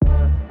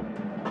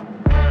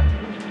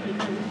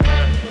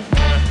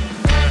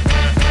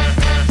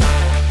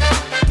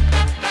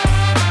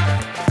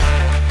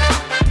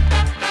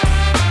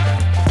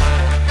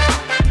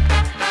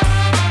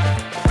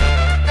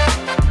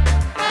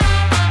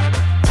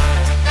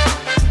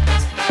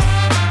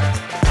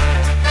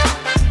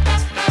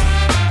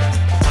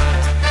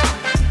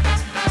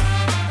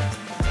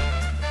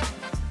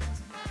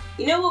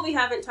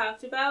haven't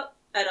talked about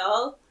at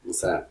all.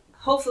 What's that?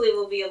 Hopefully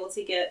we'll be able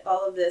to get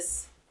all of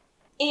this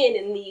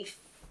in the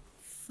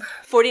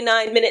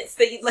 49 minutes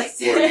that you'd like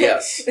to.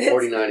 Yes,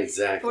 49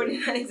 exactly.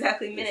 49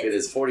 exactly minutes. If it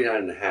is 49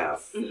 and a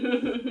half,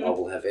 I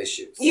will have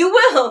issues. You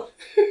will.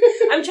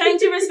 I'm trying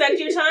to respect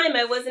your time.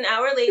 I was an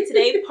hour late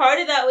today. Part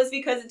of that was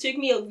because it took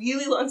me a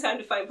really long time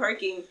to find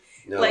parking.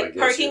 No, like,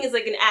 parking is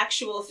like an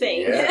actual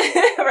thing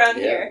around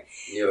here.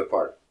 Near the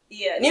park.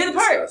 Yeah, near the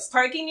park. Discussed.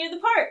 Parking near the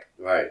park.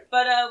 Right.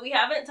 But we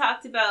haven't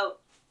talked about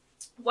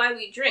why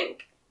we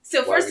drink.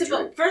 So first of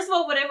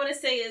all, what I want to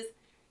say is,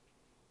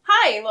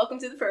 hi and welcome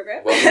to the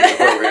program. Welcome to the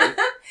program.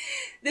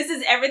 This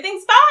is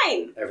Everything's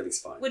Fine. Everything's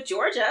Fine. With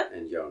Georgia.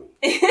 And Yoni.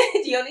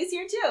 Yoni's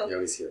here too.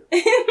 Yoni's here.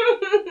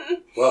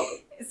 Welcome.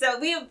 So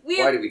we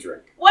why do we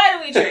drink? Why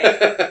do we drink?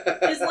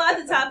 There's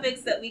lots of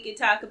topics that we could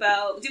talk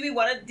about. Do we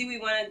want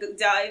to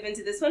dive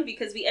into this one,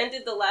 because we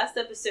ended the last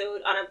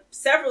episode on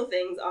several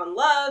things on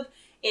love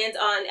and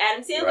on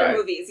Adam Sandler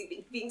movies.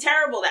 He's being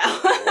terrible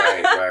now.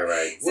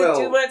 Right. So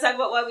do we want to talk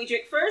about why we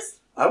drink first?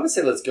 I would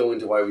say let's go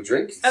into why we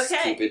drink.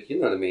 Okay. Keep it, you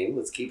know what I mean?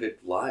 Let's keep it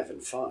live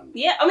and fun.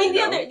 Yeah, I mean,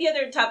 the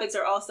other topics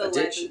are also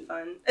Addiction.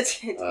 live and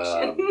fun.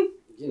 Addiction.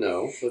 You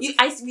know.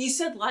 You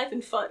said live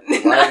and fun.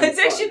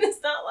 Addiction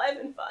is not live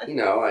and fun. You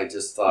know, I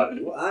just thought,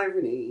 well,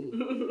 irony.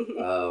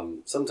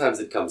 Sometimes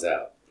it comes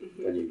out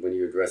when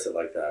you address it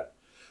like that.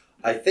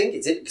 I think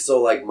it's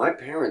so, like, my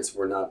parents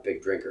were not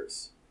big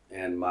drinkers.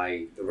 And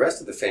the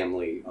rest of the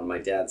family on my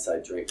dad's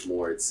side drank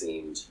more, it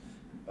seemed,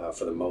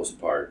 for the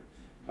most part.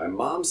 My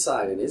mom's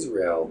side in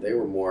Israel, they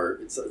were more,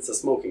 it's a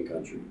smoking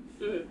country.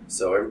 Mm-hmm.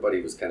 So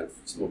everybody was kind of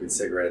smoking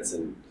cigarettes,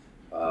 and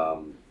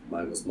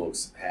Michael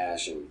smokes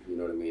hash, and you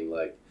know what I mean?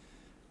 Like,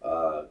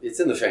 it's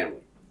in the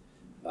family.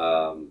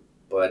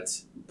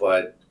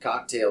 But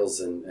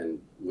cocktails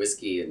and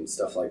whiskey and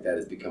stuff like that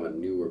has become a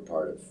newer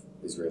part of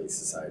Israeli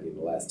society in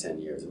the last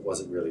 10 years. It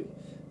wasn't really,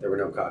 there were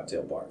no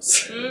cocktail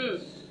bars.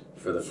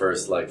 For the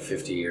first,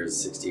 50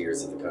 years, 60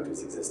 years of the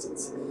country's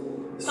existence,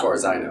 as far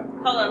as I know.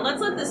 Hold on, let's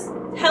let this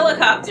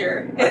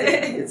helicopter...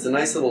 It's a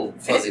nice little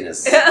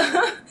fuzziness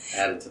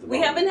added to the moment. We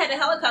haven't had a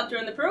helicopter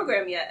on the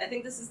program yet. I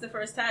think this is the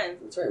first time.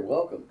 That's right,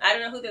 welcome. I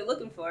don't know who they're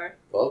looking for.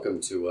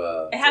 Welcome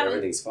to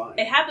Everything's Fine.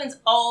 It happens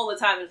all the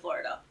time in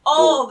Florida.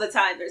 All the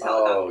time there's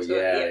helicopters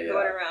going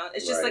around.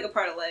 It's just like a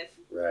part of life.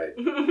 Right.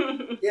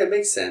 Yeah, it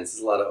makes sense.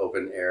 There's a lot of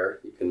open air.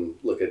 You can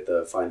look at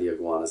find the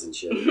iguanas and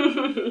shit.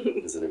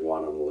 There's an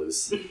iguana on the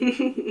loose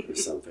or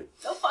something.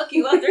 Don't fuck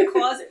you up. Their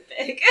claws are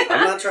big.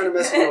 I'm not trying to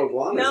mess with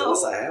iguanas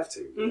unless I have to.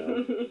 You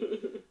know?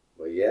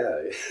 But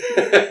yeah,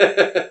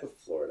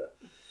 Florida.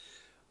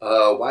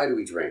 Why do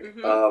we drink?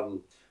 Mm-hmm.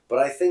 But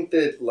I think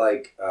that,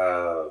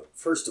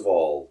 first of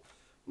all,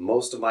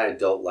 most of my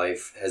adult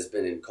life has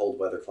been in cold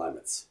weather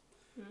climates,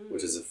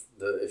 which is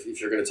if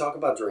you're going to talk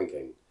about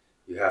drinking,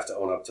 you have to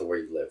own up to where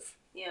you live.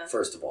 Yeah.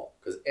 First of all,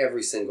 because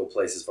every single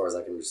place, as far as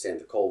I can understand,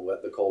 the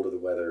colder the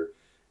weather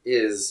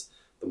is,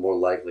 the more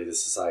likely the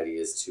society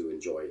is to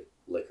enjoy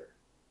liquor.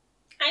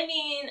 I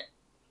mean,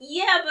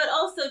 yeah, but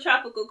also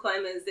tropical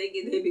climates, they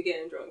be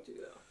getting drunk too,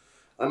 though.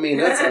 I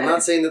mean, I'm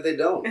not saying that they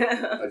don't.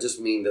 I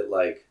just mean that,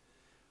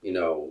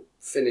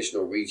 Finnish,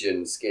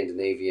 Norwegian,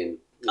 Scandinavian,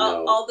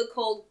 all the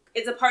cold.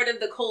 It's a part of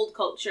the cold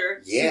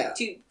culture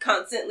to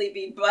constantly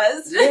be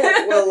buzzed.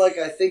 Yeah, well,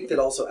 I think that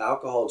also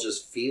alcohol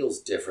just feels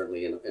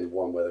differently in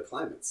warm weather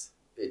climates.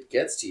 It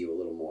gets to you a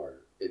little more.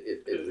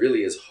 It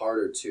really is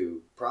harder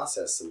to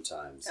process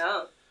sometimes.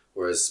 Oh.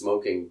 Whereas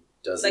smoking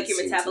doesn't Like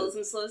your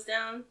metabolism slows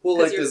down? Well,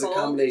 there's a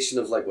combination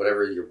of,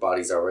 whatever your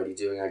body's already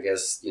doing, I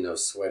guess,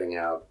 sweating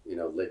out,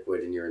 liquid,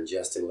 and you're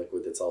ingesting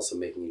liquid that's also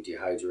making you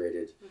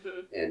dehydrated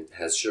and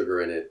has sugar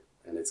in it,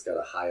 and it's got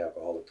a high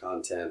alcoholic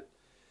content.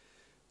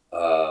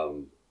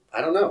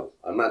 I don't know.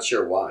 I'm not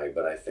sure why,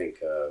 but I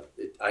think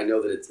I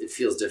know that it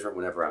feels different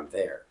whenever I'm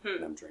there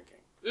and I'm drinking.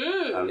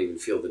 I don't even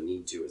feel the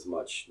need to as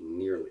much,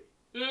 nearly.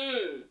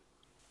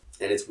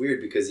 And it's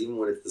weird because even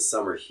when it's the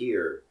summer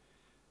here,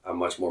 I'm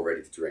much more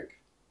ready to drink.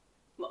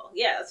 Well,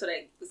 yeah, that's what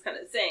I was kind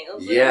of saying.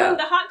 Yeah.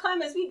 The hot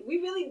climates, we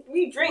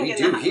drink. We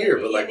do here,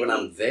 but when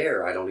I'm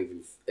there, I don't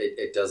even.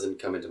 It doesn't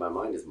come into my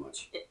mind as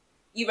much.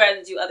 You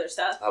rather do other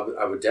stuff?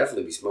 I would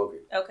definitely be smoking.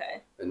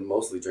 Okay. And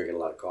mostly drinking a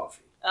lot of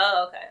coffee.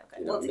 Oh, okay.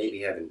 Maybe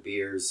having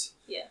beers.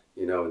 Yeah.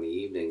 In the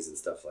evenings and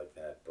stuff like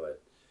that.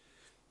 But,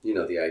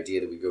 the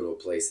idea that we go to a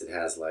place that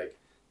has, the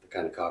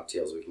kind of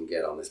cocktails we can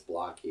get on this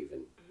block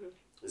even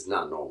is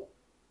not normal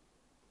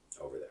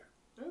over there.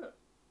 Oh.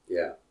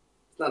 Yeah.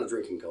 It's not a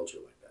drinking culture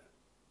like that.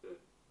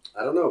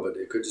 I don't know, but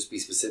it could just be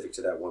specific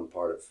to that one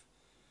part.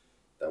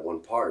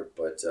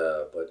 But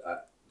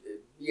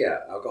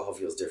alcohol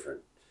feels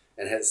different.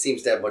 And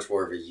seems to have much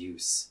more of a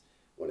use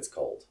when it's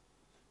cold.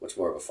 Much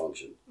more of a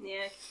function.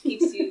 Yeah,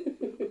 keeps you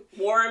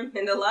warm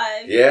and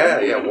alive.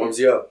 Yeah, warms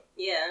you up.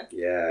 Yeah.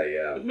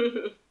 Yeah.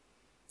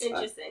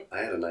 Interesting. I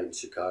had a night in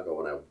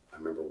Chicago when I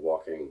remember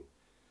walking,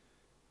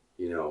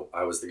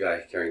 I was the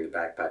guy carrying the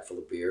backpack full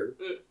of beer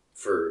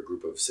for a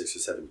group of 6 or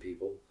 7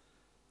 people.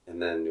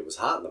 And then it was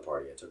hot in the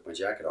party. I took my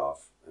jacket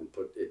off and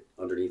put it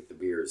underneath the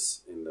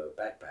beers in the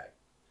backpack.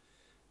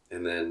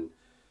 And then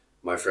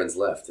my friends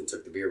left and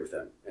took the beer with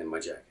them and my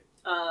jacket.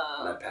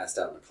 And I passed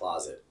out in a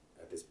closet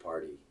at this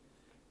party.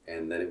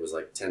 And then it was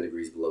like 10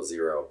 degrees below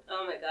zero.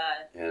 Oh my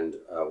God. And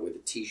with a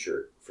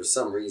t-shirt, for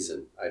some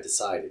reason, I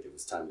decided it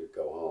was time to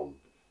go home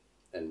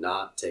and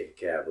not take a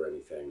cab or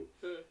anything.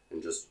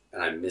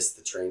 And I missed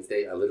the train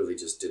station. I literally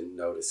just didn't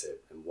notice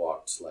it and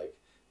walked like,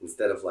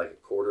 instead of like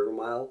a quarter of a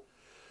mile,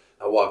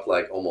 I walked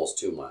like almost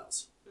 2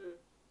 miles.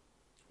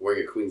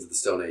 Wearing a Queens of the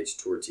Stone Age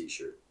tour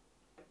t-shirt.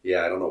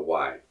 Yeah, I don't know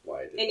why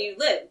I did And that. you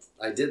lived.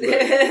 I did live.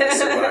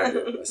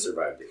 I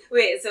survived it.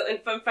 Wait, so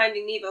from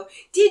Finding Nemo,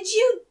 did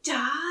you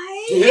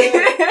die?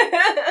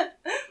 Yeah.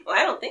 Well,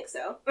 I don't think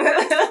so.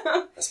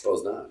 I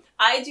suppose not.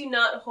 I do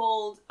not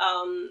hold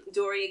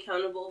Dory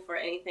accountable for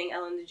anything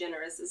Ellen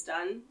DeGeneres has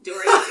done.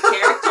 Dory is a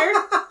character,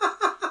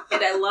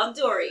 and I love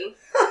Dory, and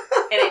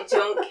I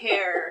don't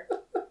care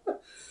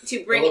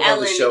to bring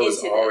Ellen the show into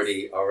is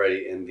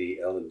already in the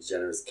Ellen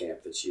DeGeneres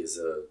camp that she is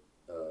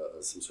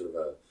some sort of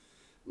a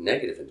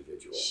negative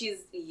individual.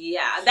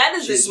 That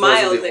is she's a mild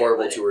supposedly way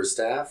horrible to to her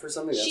staff or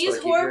something. That's she's what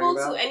I keep horrible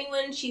hearing about. to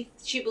anyone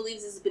she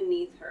believes is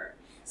beneath her.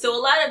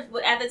 So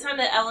at the time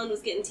that Ellen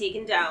was getting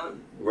taken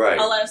down, right,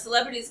 a lot of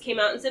celebrities came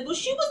out and said, well,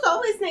 she was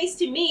always nice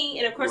to me.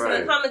 And of course, in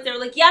right. the comments, they were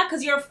like, yeah,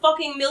 because you're a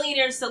fucking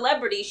millionaire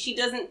celebrity. She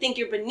doesn't think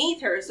you're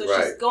beneath her, so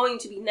right. she's going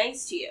to be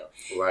nice to you.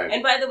 Right.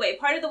 And by the way,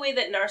 part of the way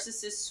that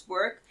narcissists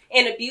work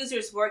and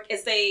abusers work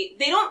is they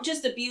don't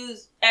just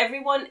abuse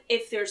everyone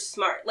if they're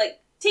smart.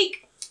 Like,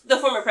 take the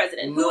former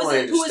president, who's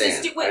a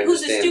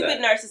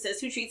stupid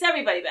narcissist who treats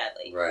everybody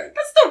badly. Right.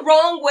 That's the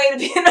wrong way to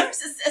be a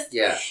narcissist.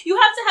 Yeah.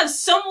 You have to have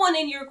someone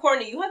in your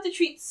corner. You have to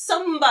treat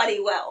somebody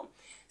well.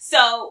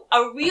 So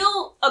a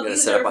real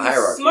abuser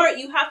who's smart,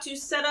 you have to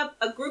set up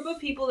a group of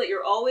people that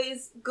you're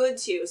always good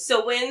to.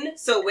 So when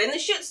the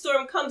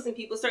shitstorm comes and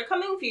people start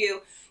coming for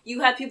you,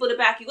 you have people to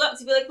back you up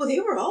to be like, well, they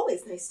were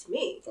always nice to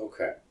me.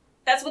 Okay.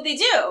 That's what they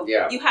do.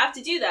 Yeah. You have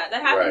to do that.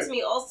 That happened right. to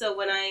me also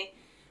when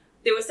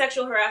there was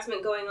sexual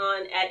harassment going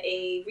on at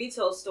a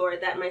retail store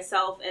that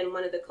myself and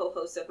one of the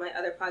co-hosts of my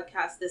other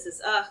podcast, This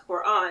Is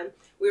were on.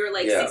 We were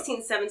like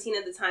 16, 17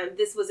 at the time.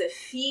 This was a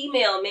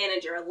female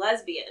manager, a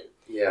lesbian,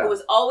 who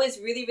was always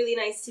really, really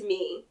nice to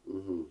me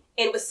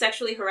and was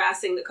sexually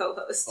harassing the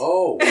co-host.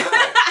 Oh,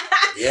 wow.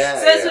 Yeah.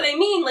 So that's what I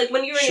mean. Like,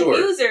 when you're an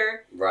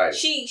abuser, right.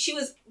 she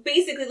was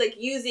basically like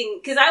using,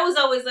 because I was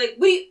always like,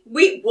 wait,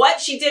 what?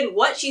 She did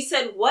what? She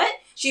said what?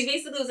 She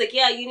basically was like,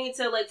 yeah, you need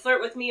to like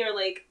flirt with me, or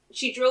like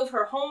she drove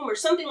her home or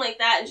something like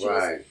that. And she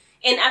was,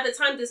 and at the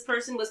time this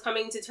person was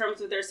coming to terms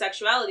with their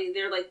sexuality.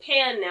 They're like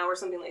pan now or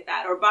something like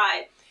that, or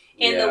bi.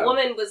 And the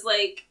woman was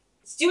like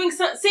saying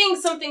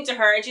something to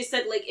her, and she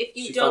said like, if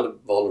you she don't, found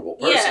a vulnerable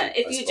person. Yeah,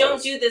 if you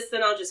don't do this,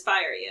 then I'll just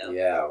fire you.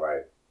 Yeah,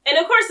 right. And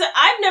of course,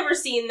 I've never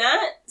seen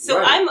that, so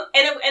and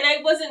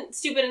I wasn't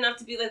stupid enough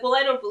to be like, well,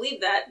 I don't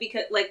believe that,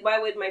 because like, why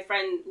would my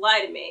friend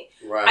lie to me?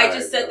 Right. I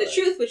just said the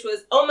truth, which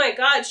was, oh my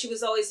God, she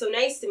was always so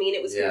nice to me, and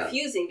it was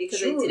confusing because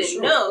I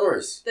didn't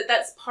know that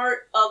that's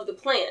part of the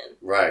plan.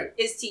 Right.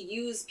 Is to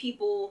use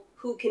people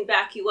who can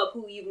back you up,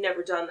 who you've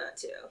never done that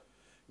to.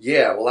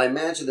 Yeah, well, I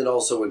imagine that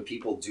also when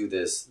people do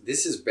this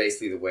is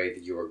basically the way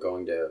that you are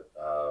going to,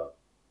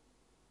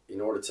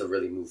 in order to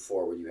really move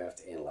forward, you have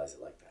to analyze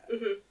it like that.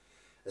 Mm-hmm.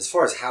 As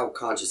far as how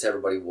conscious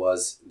everybody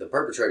was, the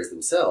perpetrators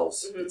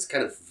themselves, it's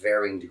kind of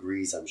varying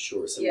degrees, I'm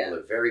sure. Some people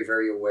are very,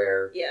 very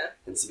aware. Yeah.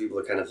 And some people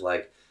are kind of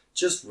like,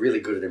 just really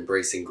good at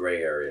embracing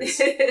gray areas.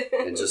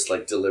 And just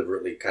like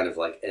deliberately kind of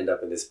like end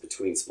up in this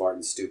between smart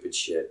and stupid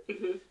shit.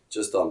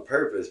 Just on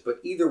purpose. But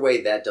either way,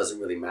 that doesn't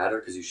really matter,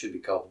 because you should be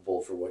culpable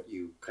for what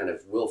you kind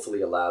of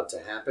willfully allowed to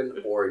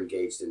happen or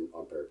engaged in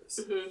on purpose.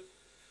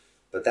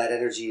 But that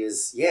energy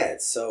is,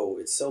 it's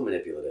so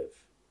manipulative.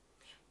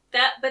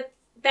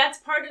 That's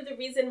part of the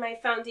reason my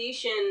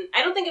foundation,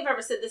 I don't think I've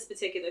ever said this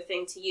particular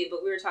thing to you,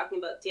 but we were talking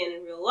about Dan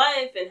in real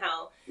life and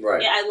how,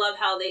 I love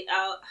how they,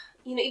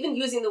 even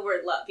using the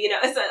word love,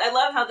 I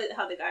love how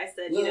the guy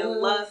said,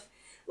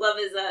 love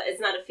is it's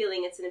not a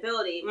feeling, it's an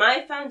ability.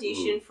 My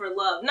foundation for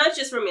love, not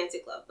just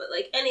romantic love, but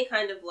like any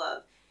kind of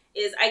love,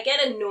 is I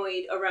get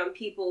annoyed around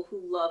people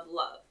who love.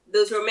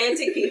 Those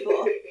romantic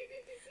people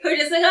who are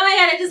just like, oh my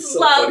God, I just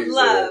love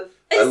love.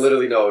 I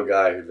literally know a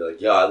guy who'd be like,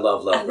 yo, I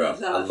love love, bro. I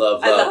love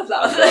love. I love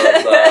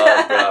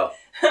love, bro.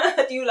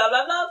 Do you love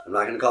love? I'm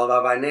not going to call him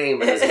out by name,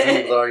 but there's a few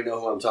people that already know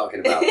who I'm talking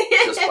about,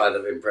 just by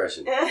the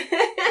impression. Bro,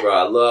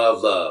 I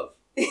love love.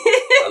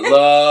 I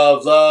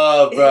love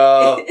love,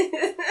 bro.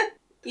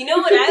 You know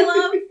what I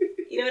love?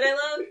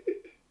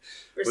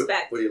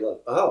 Respect. What do you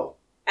love? Oh.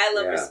 I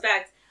love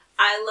respect.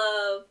 I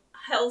love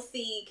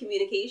healthy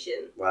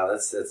communication. Wow,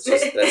 that's a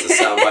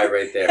soundbite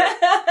right there.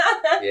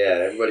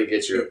 Yeah, everybody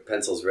get your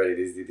pencils ready.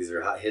 These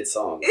are hot hit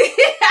songs.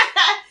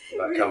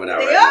 coming out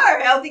They right are.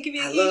 now. Healthy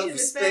communication. I love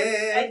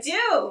respect. I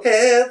do.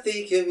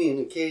 Healthy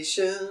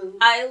communication.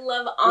 I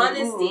love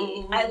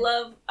honesty. I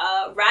love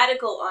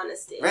radical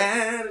honesty.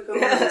 Radical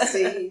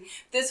honesty.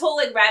 This whole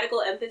like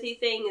radical empathy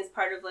thing is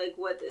part of like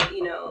what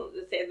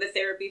the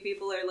therapy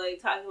people are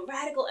like talking about.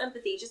 Radical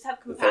empathy. Just have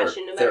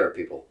compassion. No matter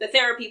people. The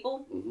therapy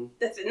people.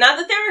 Mm-hmm. Not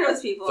the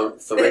Theranos people.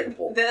 Therapy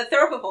people. The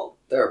therapy.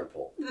 Therapy.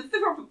 The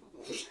therapy.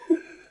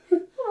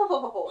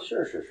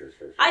 Sure.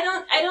 I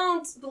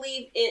don't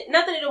believe in.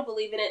 Not that I don't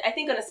believe in it. I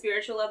think on a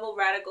spiritual level,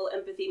 radical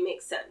empathy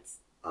makes sense.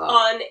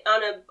 On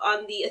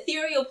the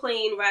ethereal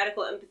plane,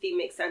 radical empathy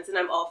makes sense, and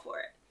I'm all for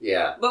it.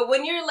 Yeah. But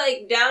when you're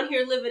like down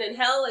here living in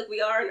hell, like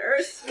we are on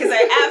Earth, because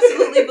I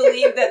absolutely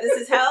believe that this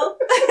is hell,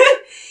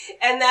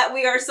 and that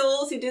we are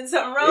souls who did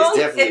something wrong. It's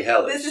definitely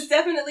hellish. This is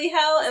definitely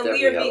hell, and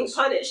we are being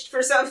punished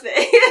for something.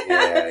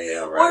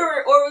 Yeah,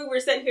 right. Or we were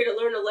sent here to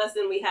learn a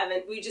lesson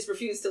we just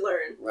refused to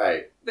learn.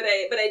 Right. But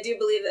I do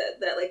believe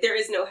that like there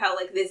is no hell,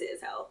 like this is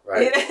hell.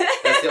 Right.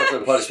 That's the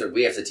ultimate punishment.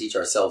 We have to teach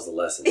ourselves the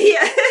lesson.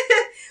 Yeah.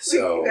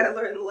 So we gotta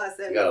learn the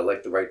lesson. We gotta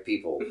elect the right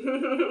people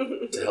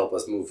to help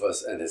us move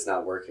us, and it's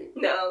not working.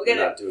 No, we're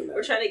not doing that.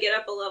 We're trying to get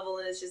up a level,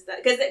 and it's just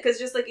that because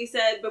just like you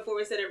said before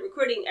we started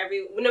recording,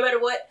 no matter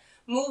what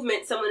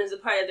movement someone is a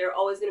part of, they're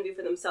always going to be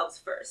for themselves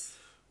first.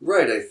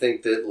 Right. I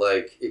think that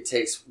like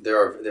there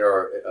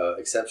are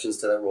exceptions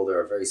to that rule. There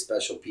are very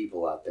special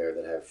people out there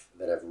that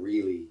have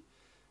really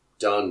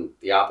done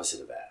the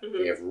opposite of that. Mm-hmm.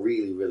 They have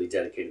really, really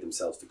dedicated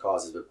themselves to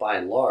causes, but by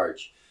and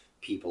large,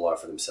 people are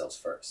for themselves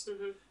first.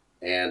 Mm-hmm.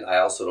 And I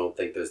also don't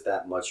think there's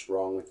that much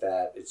wrong with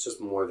that. It's just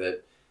more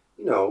that,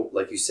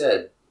 like you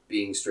said,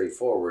 being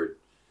straightforward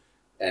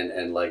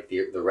and like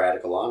the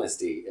radical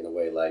honesty in a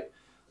way, like,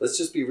 let's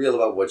just be real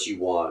about what you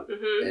want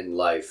mm-hmm. in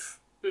life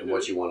mm-hmm. and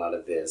what you want out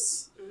of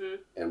this mm-hmm.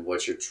 and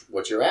what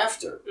you're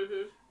after.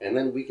 Mm-hmm. And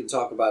then we can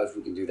talk about if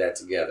we can do that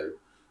together,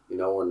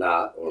 or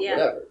not, or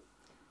whatever.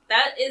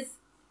 That is,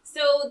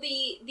 so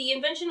the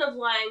invention of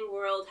lying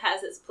world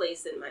has its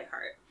place in my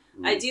heart.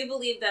 Mm. I do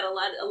believe that a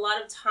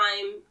lot of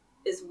time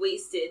is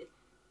wasted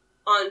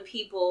on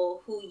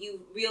people who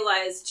you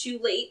realize too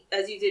late,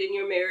 as you did in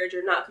your marriage,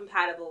 are not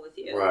compatible with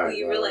you. Right, who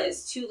you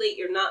realize too late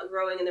you're not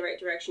growing in the right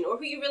direction. Or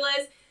who you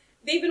realize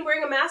they've been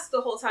wearing a mask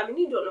the whole time and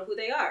you don't know who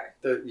they are.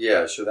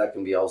 That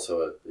can be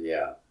also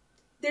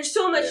There's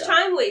so much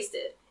time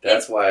wasted.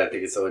 That's why I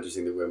think it's so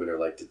interesting that women are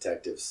like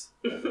detectives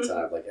at the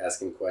time, like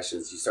asking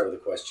questions. You start with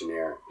a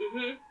questionnaire,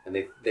 mm-hmm.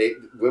 and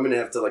women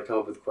have to like come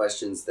up with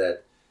questions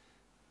that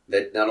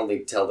not only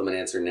tell them an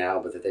answer now,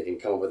 but that they can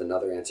come up with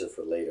another answer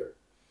for later.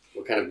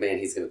 What kind of man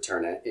he's going to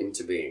turn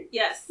into being.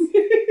 Yes.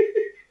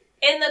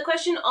 And the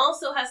question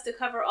also has to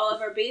cover all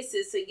of our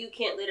bases, so you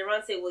can't later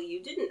on say, well,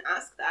 you didn't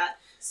ask that.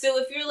 So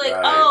if you're like,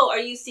 oh, are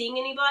you seeing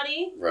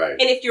anybody? Right.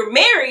 And if you're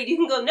married, you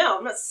can go, no,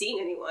 I'm not seeing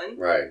anyone.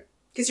 Right.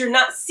 Because you're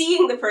not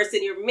seeing the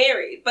person, you're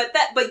married.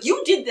 But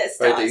you did this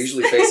to us. They're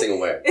usually facing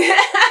away.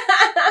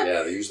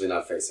 Yeah, they're usually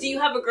not facing Do you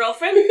have a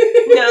girlfriend?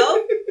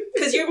 No.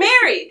 Because you're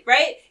married,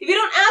 right? If you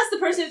don't ask the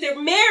person if they're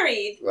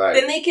married,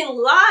 then they can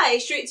lie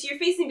straight to your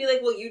face and be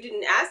like, well, you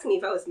didn't ask me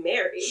if I was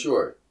married.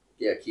 Sure.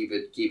 Yeah, keep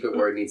it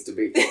where it needs to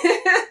be.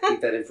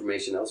 Keep that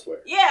information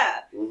elsewhere. Yeah.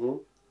 Mm-hmm.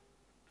 Oh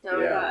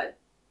my God.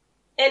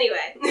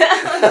 Anyway.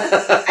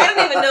 I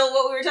don't even know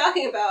what we were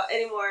talking about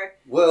anymore.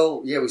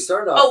 Well, yeah, we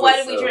started off why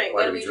did we drink?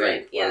 Why do we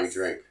drink? Yes. Why do we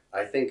drink?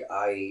 I think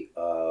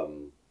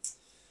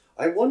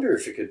I wonder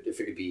if it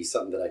could be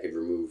something that I could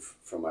remove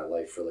from my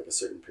life for like a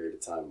certain period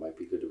of time. It might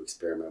be good to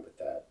experiment with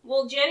that.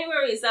 Well,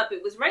 January is up.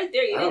 It was right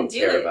there. You didn't do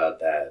it. I don't care about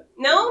that.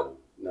 No?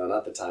 No,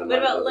 not the time. What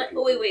about Lent?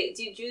 Oh, wait.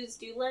 Do Jews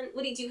do Lent?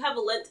 Do you have a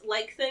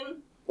Lent-like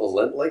thing? A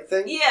Lent-like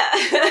thing?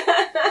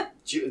 Yeah.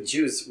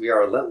 Jews, we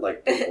are a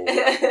Lent-like people.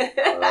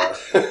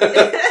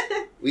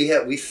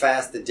 We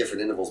fast at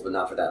different intervals, but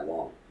not for that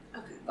long.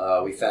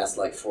 Okay. We fast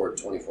like for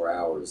 24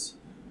 hours.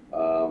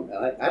 And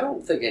I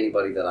don't think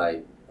anybody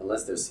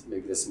unless there's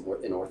some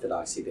in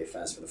Orthodoxy, they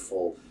fast for the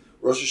full.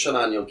 Rosh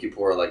Hashanah and Yom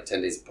Kippur are like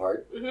 10 days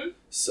apart. Mm-hmm.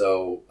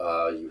 So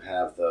you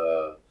have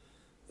the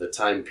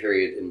time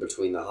period in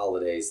between the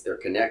holidays. They're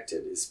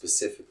connected is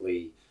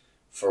specifically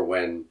for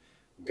when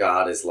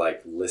God is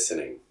like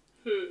listening.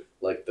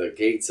 Like the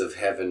gates of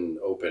heaven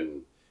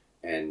open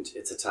and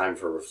it's a time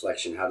for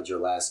reflection. How did your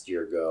last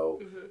year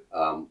go?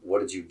 Mm-hmm.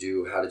 What did you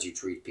do? How did you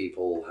treat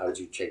people? How did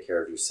you take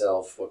care of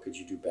yourself? What could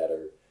you do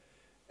better?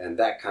 And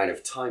that kind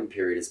of time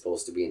period is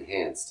supposed to be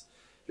enhanced.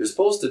 You're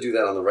supposed to do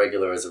that on the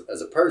regular as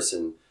a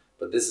person,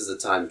 but this is a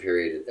time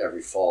period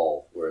every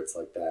fall where it's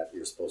like that.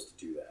 You're supposed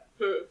to do that.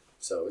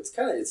 So it's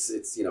kind of, it's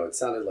it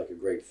sounded like a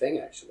great thing,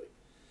 actually.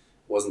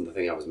 It wasn't the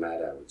thing I was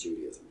mad at with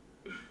Judaism.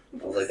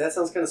 I was like, that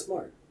sounds kind of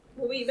smart.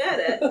 What were you mad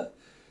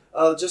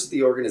at? Just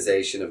the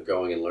organization of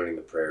going and learning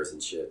the prayers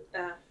and shit.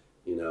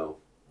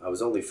 I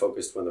was only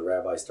focused when the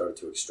rabbi started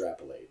to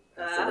extrapolate.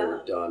 After they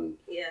were done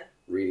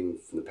reading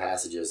from the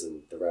passages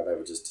and the rabbi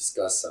would just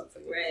discuss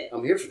something. Right.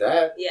 I'm here for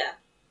that. Yeah.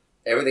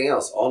 Everything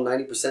else, all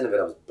 90% of it,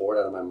 I was bored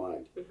out of my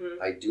mind.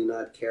 Mm-hmm. I do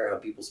not care how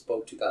people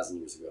spoke 2,000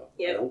 years ago.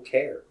 Yep. I don't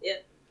care.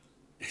 Yep.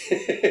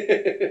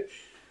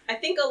 I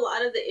think a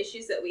lot of the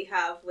issues that we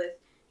have with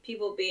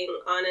people being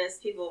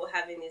honest, people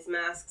having these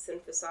masks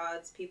and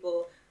facades,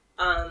 people,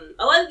 a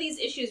lot of these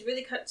issues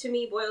really to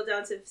me boil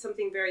down to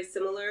something very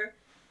similar.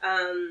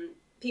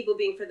 People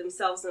being for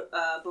themselves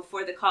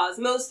before the cause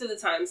most of the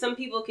time. Some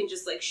people can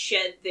just like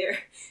shed their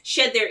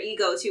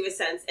ego to a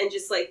sense and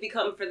just like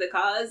become for the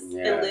cause and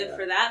live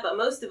for that. But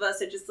most of us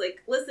are just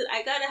like, listen,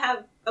 I gotta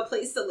have a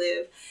place to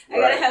live. I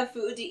gotta have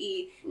food to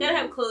eat. I gotta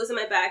have clothes on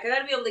my back. I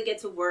gotta be able to get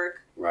to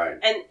work. Right.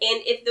 And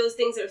if those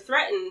things are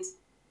threatened,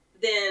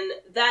 then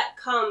that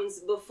comes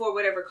before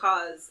whatever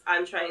cause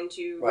I'm trying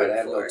to Right. I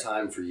have for. no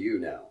time for you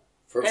now.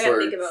 For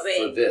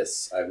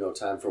this, I have no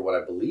time for what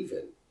I believe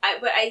in.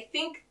 But I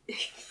think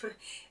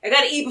I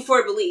gotta eat before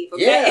I believe.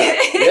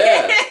 Okay?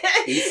 Yeah.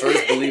 Eat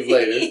first, believe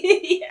later.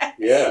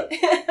 Yeah.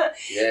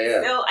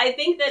 So I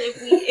think that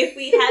if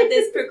we had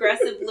this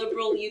progressive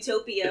liberal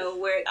utopia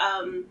where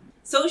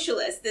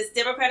this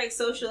democratic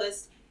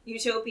socialist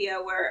utopia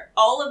where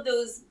all of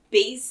those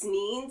base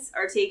needs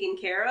are taken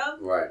care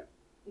of, right,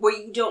 where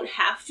you don't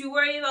have to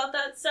worry about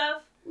that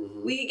stuff,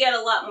 we could get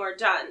a lot more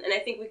done, and I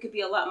think we could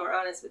be a lot more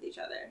honest with each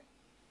other.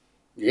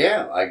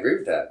 Yeah, I agree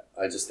with that.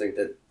 I just think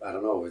that, I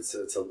don't know, it's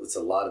a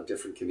lot of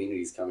different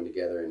communities coming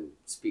together and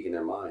speaking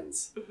their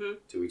minds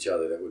to each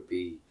other. It would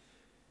be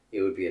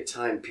a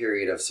time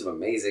period of some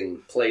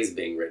amazing plays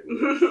being written.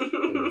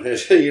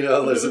 You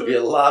know, there would be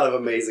a lot of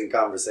amazing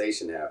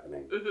conversation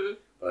happening.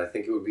 But I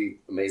think it would be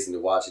amazing to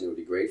watch, and it would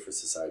be great for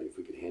society if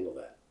we could handle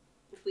that.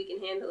 If we can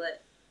handle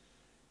it.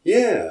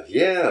 Yeah.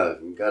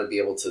 We've got to be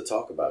able to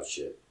talk about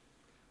shit.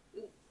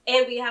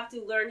 And we have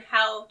to learn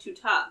how to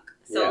talk.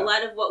 So a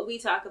lot of what we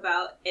talk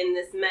about in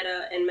this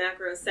meta and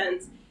macro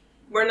sense,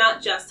 we're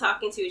not just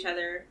talking to each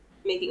other,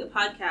 making a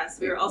podcast.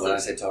 We're also... When I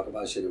say talk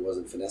about shit, it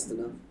wasn't finessed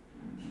enough?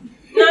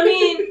 No, I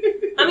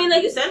mean,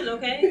 like you said,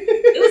 okay.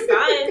 It was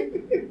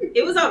fine.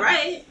 It was all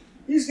right.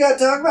 You just gotta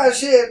talk about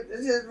shit.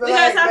 Just relax, we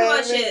gotta talk about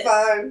it's shit.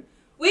 Fine.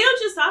 We don't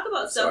just talk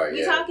about stuff. Sorry,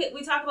 we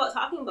talk about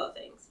talking about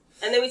things.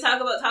 And then we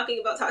talk about talking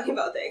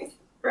about things.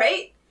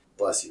 Right?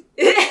 Bless you.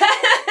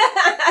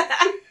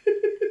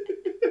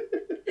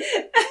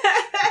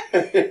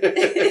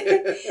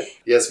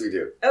 Yes, we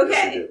do.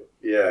 Okay.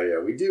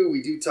 Yes, we do.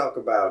 We do talk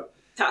about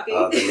talking,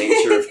 the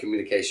nature of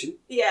communication.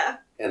 Yeah.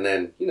 And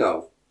then,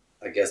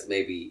 I guess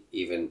maybe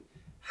even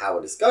how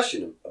a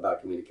discussion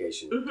about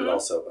communication could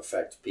also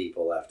affect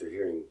people after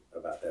hearing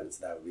about them.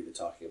 So that would be the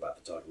talking about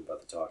the talking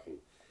about the talking,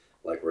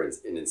 like we're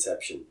in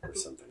Inception or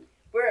something.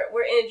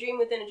 We're in a dream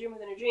within a dream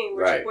within a dream.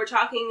 We're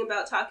talking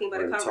about a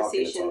conversation.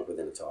 Talking a talk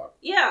within a talk.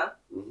 Yeah.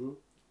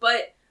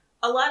 But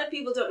a lot of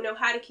people don't know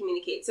how to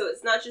communicate. So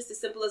it's not just as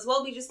simple as,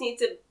 well, we just need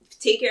to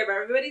take care of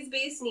everybody's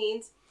base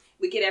needs.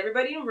 We get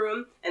everybody in a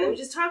room, and then we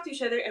just talk to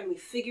each other, and we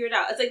figure it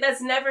out. It's like,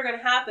 that's never going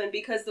to happen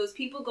because those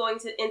people going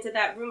into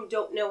that room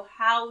don't know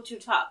how to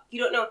talk.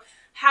 You don't know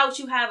how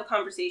to have a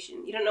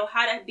conversation. You don't know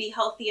how to be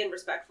healthy and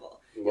respectful.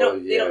 They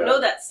don't know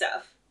that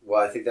stuff.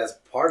 Well, I think that's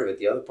part of it.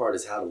 The other part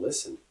is how to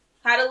listen.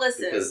 How to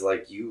listen. Because,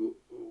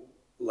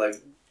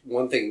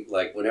 one thing,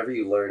 whenever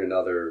you learn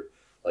another,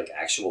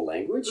 actual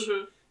language,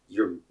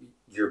 your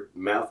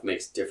mouth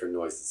makes different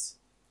noises.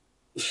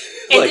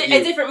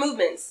 And different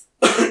movements.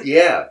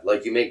 Yeah,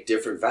 you make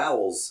different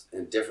vowels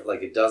and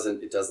different, it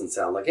doesn't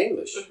sound like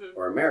English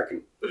or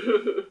American.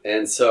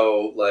 And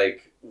so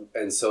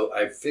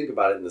I think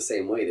about it in the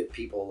same way that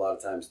people a lot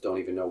of times don't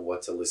even know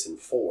what to listen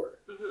for.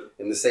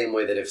 In the same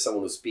way that if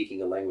someone was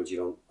speaking a language you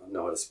don't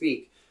know how to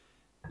speak,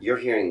 you're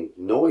hearing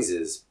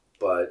noises,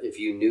 but if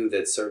you knew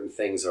that certain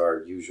things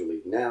are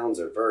usually nouns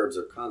or verbs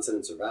or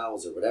consonants or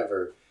vowels or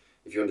whatever,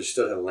 if you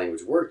understood how the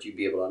language worked, you'd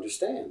be able to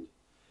understand.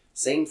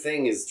 Same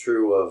thing is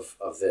true of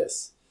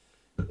this,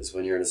 is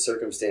when you're in a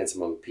circumstance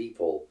among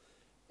people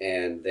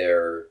and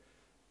they're,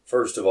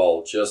 first of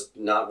all, just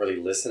not really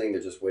listening,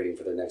 they're just waiting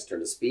for their next turn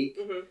to speak.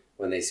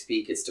 When they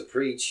speak, it's to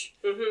preach.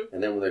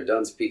 And then when they're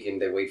done speaking,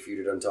 they wait for you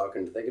to done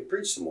talking so they can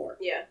preach some more.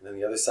 Yeah. And then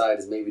the other side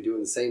is maybe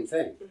doing the same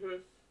thing.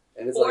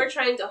 And it's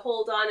trying to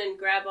hold on and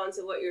grab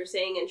onto what you're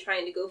saying and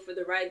trying to go for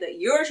the ride that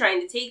you're trying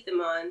to take them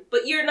on,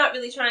 but you're not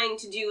really trying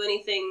to do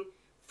anything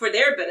for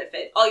their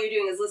benefit. All you're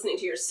doing is listening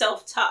to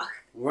yourself talk.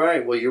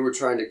 Right. Well, you were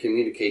trying to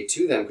communicate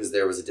to them because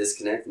there was a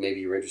disconnect. Maybe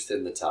you were interested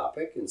in the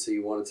topic, and so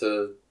you wanted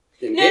to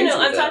engage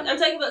with them. I'm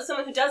talking about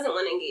someone who doesn't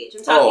want to engage.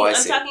 I'm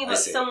talking about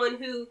someone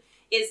who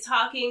is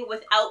talking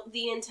without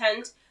the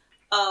intent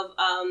of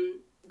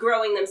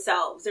growing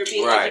themselves. They're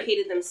being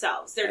educated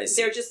themselves.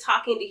 They're just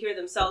talking to hear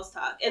themselves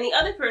talk. And the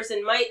other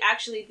person might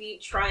actually be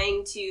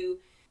trying to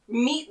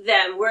meet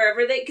them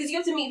wherever because you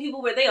have to meet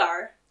people where they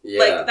are.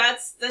 Yeah.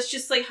 That's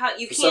just how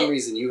you can't. For some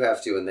reason you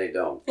have to and they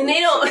don't. And they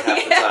don't.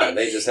 Half the time.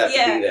 They just have to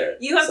be there.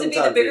 You have Sometimes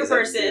to be the bigger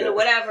person or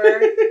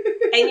whatever.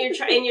 and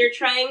you're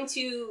trying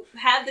to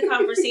have the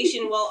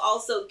conversation while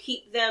also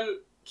keep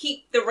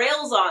the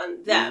rails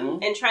on them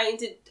and trying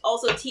to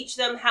also teach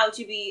them how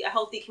to be a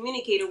healthy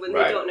communicator when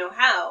they don't know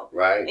how.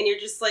 Right. And you're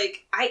just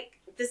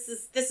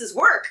this is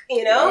work,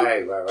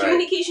 Right.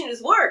 Communication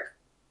is work.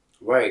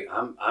 Right.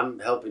 I'm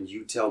helping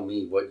you tell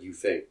me what you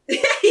think.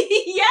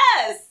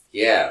 Yes.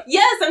 Yeah.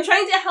 Yes, I'm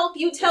trying to help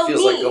you tell me. It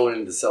feels like going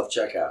into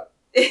self-checkout.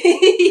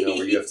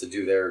 Where you have to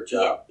do their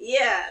job.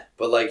 Yeah.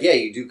 But like, yeah,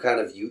 you do kind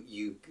of,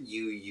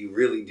 you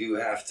really do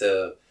have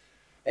to,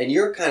 and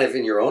you're kind of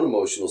in your own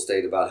emotional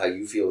state about how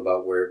you feel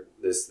about where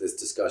this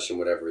discussion,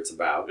 whatever it's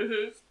about.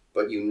 Mm-hmm.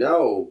 But you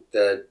know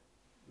that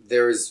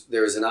there's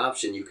an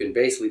option. You can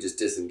basically just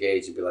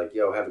disengage and be like,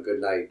 yo, have a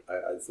good night.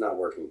 It's not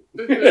working.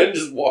 Mm-hmm. And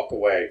just walk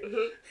away.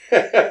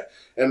 Mm-hmm.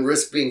 And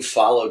risk being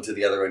followed to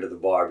the other end of the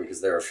bar because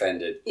they're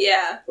offended.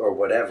 Yeah. Or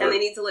whatever. And they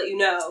need to let you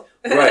know.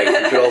 Right.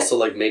 You could also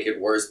like make it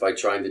worse by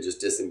trying to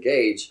just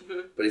disengage.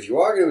 Mm-hmm. But if you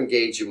are going to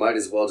engage, you might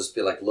as well just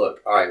be like,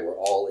 look, all right, we're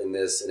all in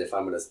this. And if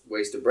I'm going to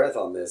waste a breath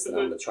on this, then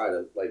I'm going to try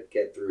to like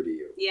get through to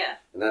you. Yeah.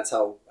 And that's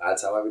how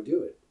I would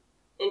do it.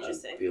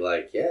 Interesting. I'd be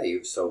like, yeah,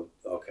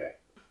 okay.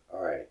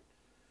 All right.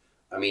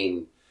 I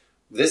mean,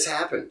 this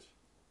happened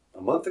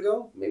a month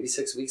ago, maybe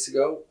 6 weeks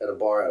ago, at a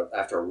bar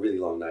after a really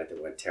long night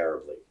that went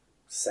terribly.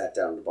 Sat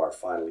down at the bar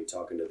finally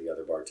talking to the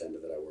other bartender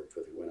that I worked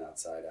with who went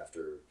outside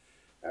after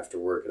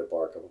work at a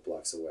bar a couple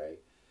blocks away.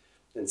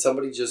 And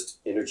somebody just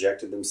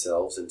interjected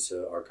themselves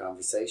into our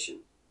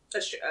conversation.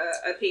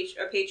 A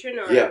patron?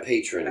 Or? Yeah,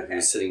 patron. Okay. Who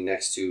was sitting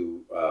next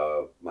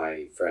to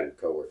my friend,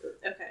 coworker.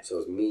 Okay. So it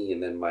was me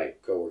and then my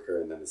coworker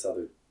and then this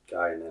other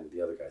guy and then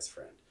the other guy's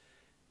friend.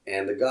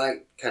 And the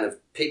guy kind of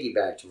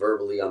piggybacked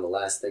verbally on the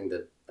last thing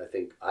that I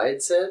think I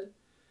had said,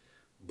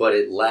 but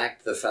it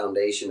lacked the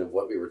foundation of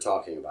what we were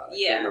talking about. I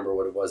can't remember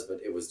what it was, but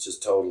it was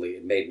just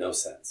it made no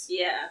sense.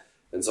 Yeah.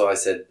 And so I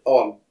said,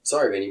 I'm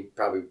sorry, man, you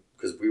probably,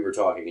 because we were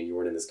talking and you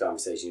weren't in this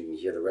conversation, you didn't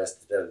hear the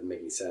rest, that didn't make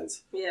any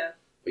sense. Yeah.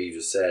 What you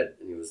just said.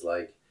 And he was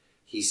like,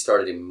 he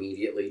started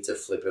immediately to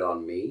flip it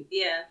on me.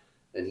 Yeah.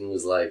 And he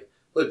was like,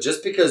 look,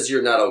 just because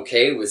you're not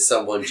okay with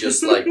someone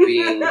just like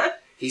being...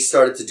 He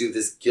started to do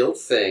this guilt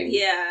thing.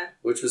 Yeah.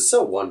 Which was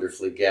so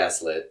wonderfully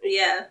gaslit.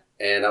 Yeah.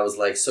 And I was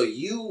like, so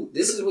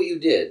this is what you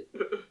did.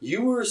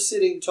 You were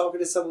sitting talking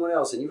to someone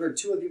else and you heard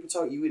two other people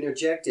talk, you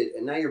interjected,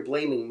 and now you're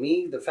blaming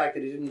me, the fact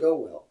that it didn't go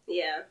well.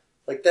 Yeah.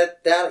 Like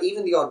that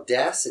even the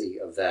audacity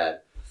of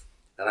that.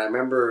 And I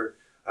remember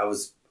I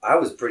was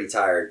pretty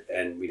tired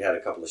and we'd had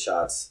a couple of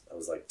shots. I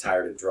was like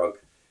tired and drunk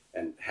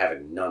and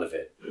having none of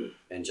it.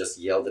 And just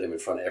yelled at him in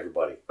front of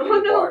everybody in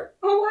the bar.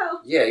 Oh,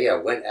 wow. Yeah,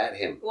 went at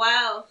him.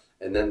 Wow.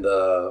 And then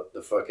the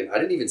fucking... I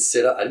didn't even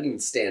sit up. I didn't even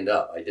stand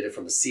up. I did it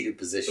from a seated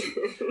position.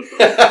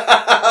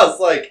 I was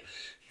like...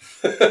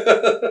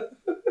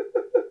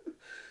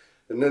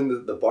 And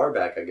then the bar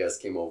back, I guess,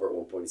 came over at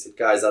one point. He said,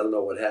 guys, I don't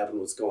know what happened,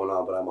 what's going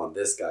on, but I'm on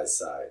this guy's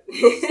side.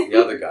 The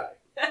other guy.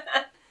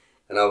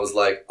 And I was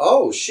like,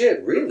 oh,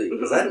 shit, really?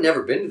 Because I'd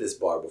never been to this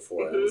bar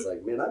before. And I was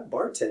like, man, I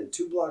bartend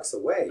 2 blocks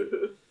away.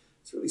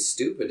 It's really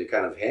stupid to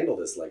kind of handle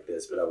this like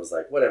this. But I was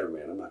like, whatever,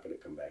 man. I'm not going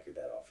to come back here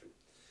that often.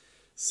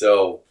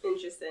 So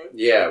interesting.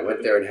 Yeah, I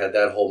went there and had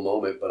that whole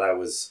moment, but I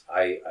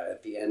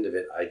at the end of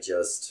it, I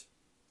just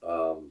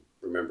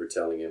remember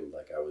telling him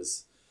like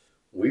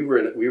we were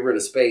in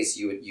a space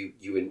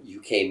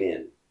you came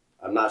in.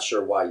 I'm not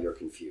sure why you're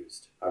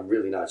confused. I'm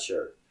really not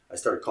sure. I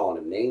started calling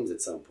him names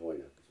at some point.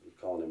 I was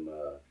calling him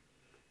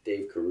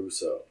Dave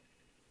Caruso.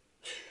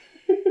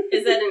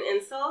 Is that an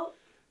insult?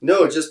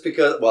 No, just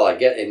because. Well, I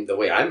get in the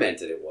way I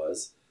meant it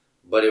was,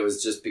 but it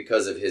was just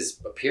because of his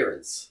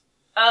appearance.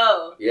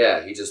 Oh.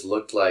 Yeah, he just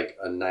looked like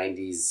a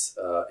 90s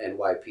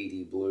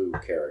NYPD Blue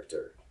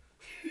character.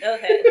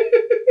 Okay.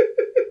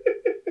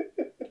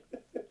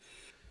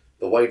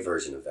 The white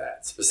version of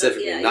that,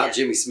 specifically, not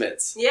Jimmy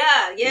Smith's.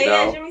 Yeah,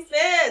 Jimmy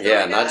Smith.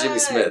 Yeah, not Jimmy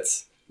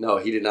Smith's. No,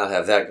 he did not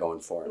have that going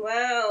for him.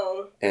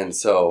 Wow. And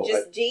so...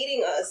 Just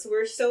dating us.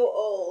 We're so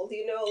old.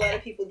 You know, a lot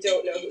of people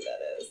don't know who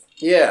that is.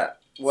 Yeah,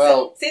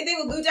 well... Same thing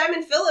with Blue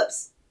Diamond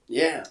Phillips.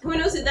 Yeah. Who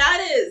knows who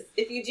that is?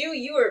 If you do,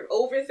 you are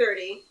over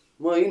 30.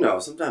 Well,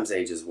 sometimes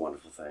age is a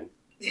wonderful thing.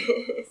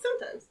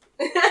 Sometimes.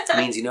 It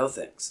means you know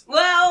things.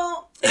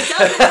 Well, it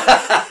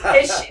doesn't.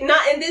 It's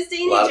not in this day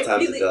and age. A lot of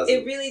times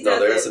it really doesn't. No,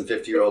 there are some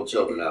 50-year-old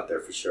children out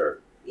there for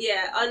sure.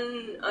 Yeah,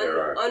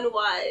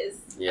 unwise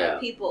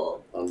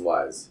people.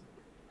 Unwise.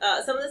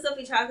 Some of the stuff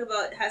we talk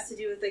about has to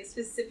do with like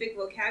specific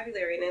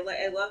vocabulary, and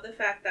I love the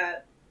fact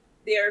that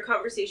there are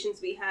conversations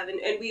we have,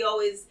 and we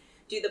always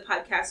do the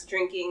podcast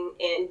drinking,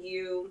 and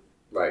you...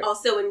 Right.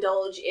 Also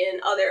indulge in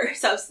other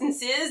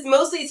substances,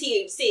 mostly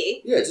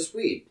THC. Yeah, just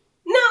weed.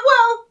 No,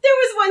 well, there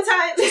was one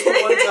time. Just the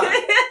one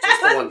time.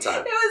 Just the one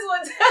time. There was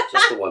one time.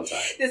 Just the one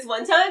time. This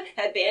one time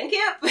at band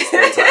camp. This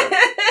one time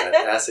at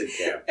acid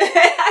camp.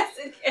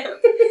 Acid camp.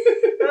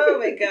 Oh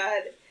my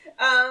god.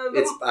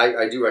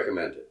 I do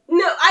recommend it.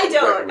 No, I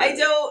don't. I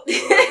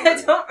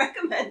don't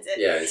recommend it.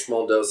 Yeah, in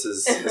small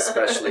doses,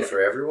 especially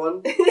for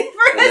everyone.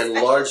 And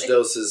then large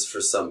doses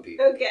for some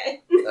people.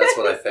 Okay. That's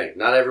what I think.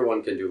 Not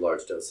everyone can do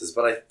large doses,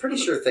 but I pretty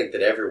sure think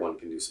that everyone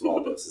can do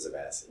small doses of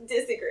acid.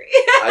 Disagree.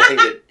 I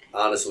think that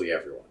honestly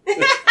everyone.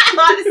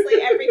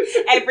 Honestly,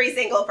 every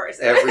single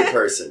person. Every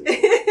person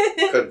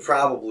could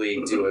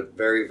probably do a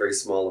very, very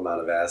small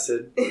amount of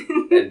acid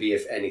and be,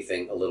 if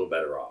anything, a little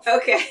better off.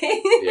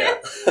 Okay.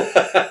 Yeah.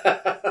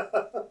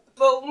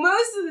 But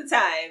most of the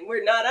time,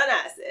 we're not on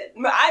acid.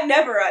 I'm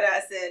never on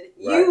acid.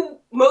 Right.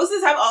 most of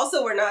the time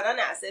also we're not on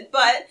acid,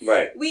 but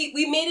right. we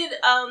made it,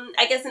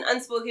 I guess, an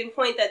unspoken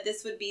point that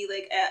this would be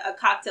like a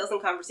cocktails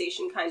and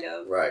conversation kind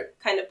of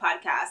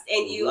podcast,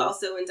 and you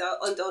also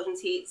indulge in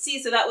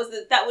THC, so that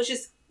was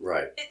just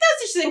right.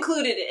 That's just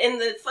included in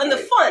the fun.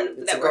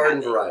 It's that a we're garden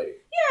having. variety.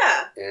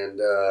 Yeah. And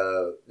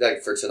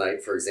like for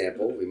tonight, for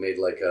example, we made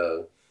like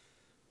a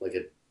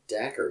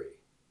daiquiri.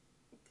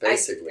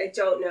 Basically, I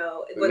don't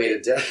know. We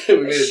made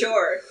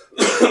Sure.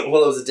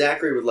 Well, it was a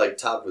daiquiri with like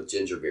topped with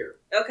ginger beer.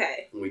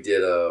 Okay. And we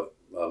did a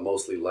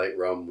mostly light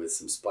rum with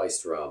some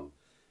spiced rum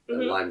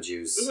and lime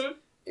juice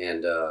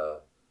and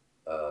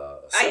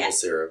simple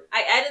syrup.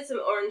 I added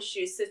some orange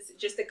juice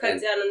just to cut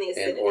down on the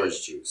acidity. And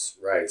orange juice,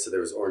 right? So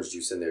there was orange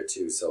juice in there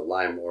too. So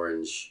lime,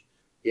 orange,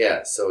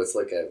 yeah. So it's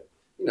like a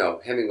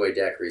Hemingway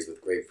daiquiris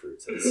with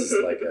grapefruit. So this is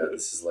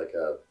like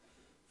a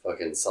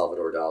fucking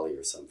Salvador Dali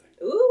or something.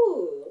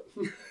 Ooh.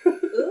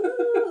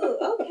 Ooh,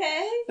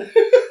 okay. We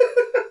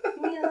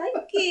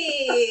like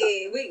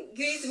it. We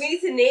need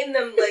to name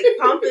them like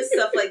pompous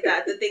stuff like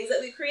that. The things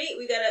that we create,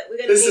 we gotta.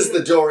 This is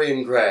the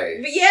Dorian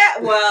Gray. But yeah,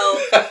 well,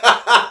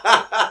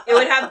 it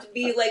would have to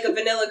be like a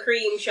vanilla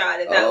cream shot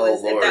if that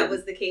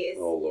was the case.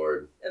 Oh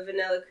Lord. A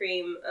vanilla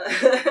cream.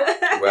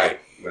 Right.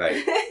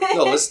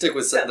 No, let's stick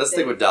with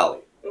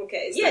Dali.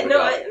 Okay. I'm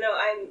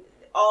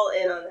all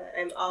in on that.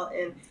 I'm all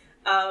in.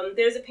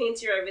 There's a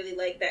painter I really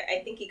like that I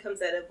think he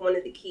comes out of one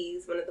of the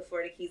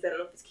Florida Keys. I don't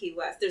know if it's Key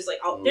West. There's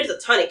there's a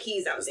ton of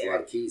keys out there. There's a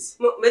lot of keys.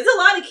 There's a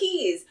lot of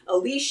keys.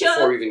 Alicia.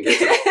 Before we even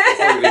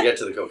get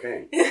to the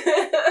cocaine.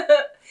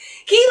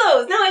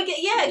 Kilos. No, I get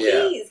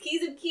keys.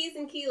 Keys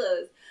and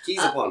kilos.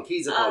 Keys upon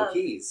keys.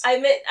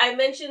 I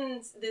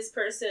mentioned this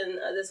person,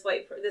 this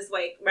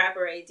white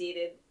rapper I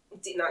dated.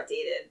 Not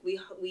dated.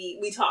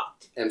 We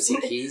talked. MC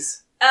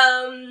Keys.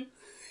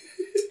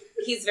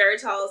 He's very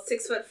tall,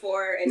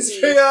 6'4", and he.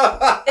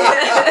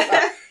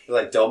 You're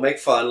like, don't make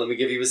fun. Let me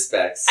give you his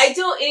specs. I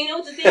don't. And you know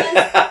what the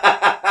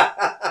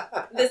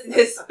thing is?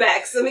 His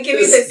specs. Let me give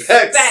you his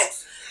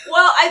specs.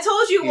 Well, I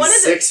told you one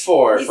of the.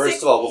 6'4".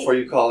 First of all, before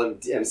you call him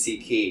MC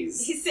Keys.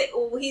 He's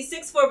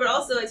 6'4", but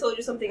also I told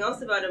you something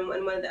else about him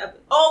in one of the.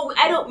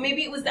 I don't.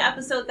 Maybe it was the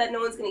episode that no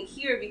one's going to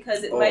hear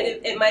because it might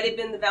have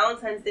been the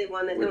Valentine's Day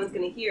one that no one's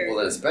going to hear. Well,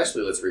 then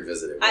especially let's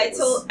revisit it. I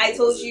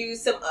told you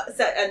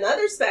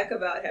another spec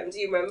about him. Do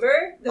you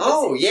remember?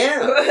 Yeah.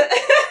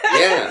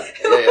 Yeah.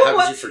 How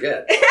could you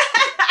forget?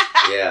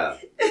 Yeah.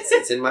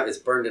 It's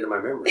burned into my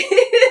memory.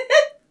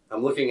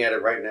 I'm looking at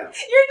it right now.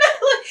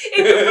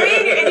 You're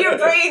not in your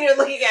brain. You're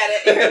looking at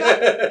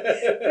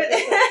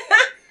it.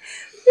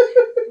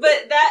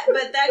 But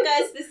that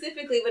guy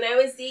specifically, when I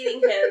was dating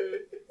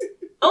him,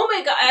 oh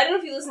my god! I don't know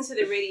if you listen to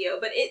the radio,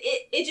 but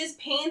it just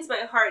pains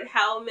my heart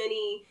how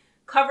many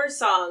cover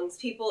songs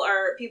people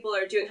are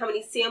doing. How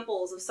many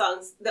samples of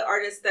songs the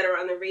artists that are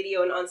on the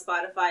radio and on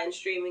Spotify and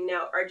streaming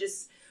now are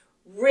just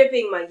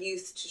ripping my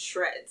youth to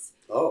shreds.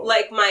 Oh.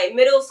 Like my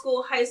middle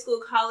school, high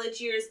school,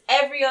 college years,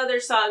 every other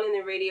song in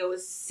the radio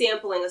was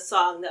sampling a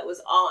song that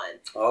was on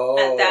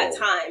at that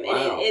time.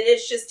 Wow. And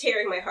it's just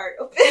tearing my heart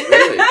open.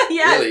 Really?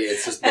 Yes. Really?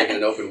 It's just making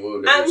an open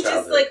wound in your childhood. I'm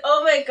just like,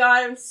 oh my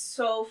god, I'm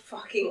so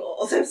fucking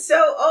old. I'm so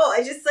old.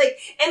 I just like,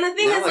 and the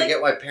thing now is, I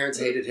get why parents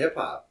hated hip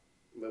hop.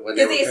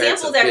 Because they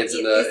sampled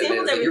everything.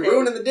 You're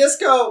ruining the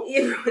disco.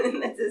 You're ruining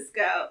the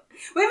disco.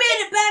 We made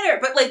it better,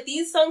 but like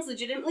these songs,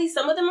 legitimately,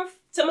 some of them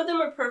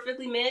are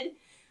perfectly mid,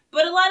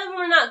 but a lot of them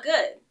are not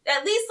good.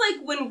 At least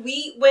like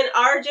when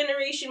our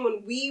generation,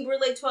 when we were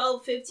like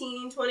 12,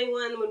 15,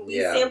 21, when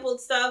we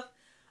sampled stuff,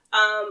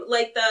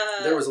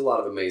 there was a lot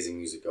of amazing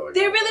music going on.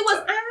 There really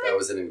was. That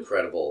was an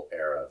incredible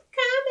era.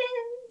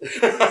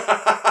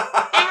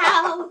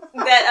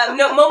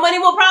 That More Money,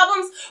 More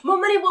Problems. More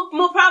Money,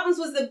 More Problems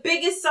was the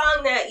biggest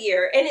song that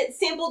year, and it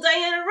sampled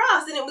Diana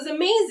Ross, and it was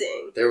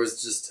amazing. There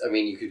was just,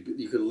 you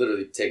could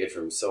literally take it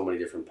from so many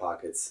different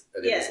pockets,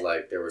 and it was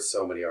like there were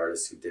so many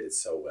artists who did it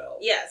so well.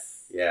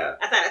 Yes. Yeah.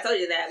 I thought I told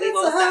you that. We it's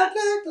won't stop.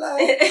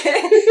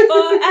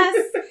 For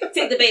us,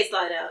 take the bass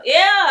line out.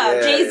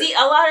 Yeah. Jay-Z.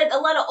 A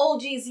lot of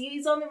old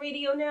Jay-Z's on the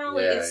radio now.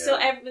 Like so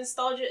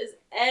nostalgia is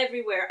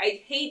everywhere.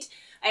 I hate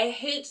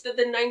that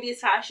the 90s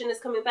fashion is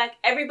coming back.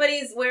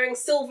 Everybody's wearing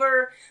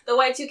silver, the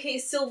Y2K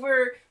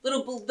silver,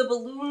 the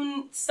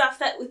balloon stuff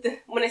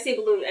when I say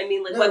balloon, I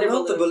mean like weather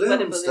balloons. The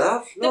balloon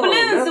stuff. The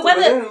balloons,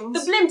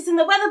 the blimps and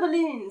the weather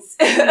balloons.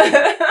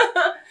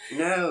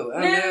 No,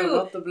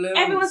 not the balloons.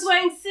 Everyone's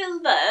wearing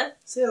silver.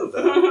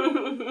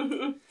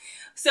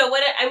 So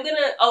what I'm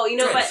gonna,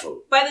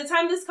 by the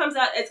time this comes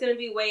out, it's gonna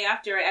be way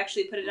after I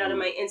actually put it out on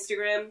my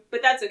Instagram,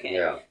 but that's okay.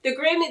 Yeah. The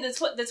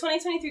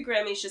 2023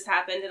 Grammys just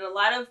happened, and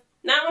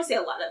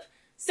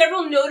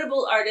several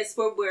notable artists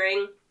were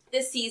wearing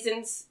this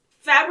season's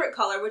fabric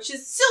color, which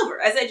is silver,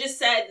 as I just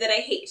said, that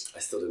I hate. I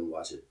still didn't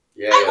watch it.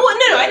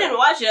 I didn't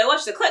watch it. I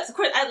watched the clips. Of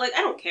course, I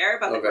don't care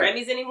about the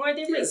Grammys anymore.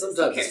 They're racist.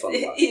 Sometimes it's fun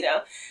to watch. I'm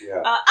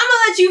gonna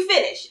let you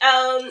finish.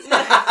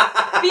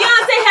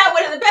 Beyonce had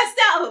one of the best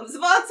albums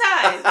of all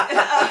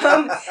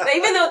time.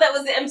 Even though that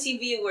was the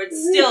MTV Awards,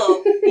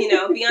 still,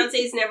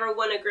 Beyonce's never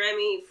won a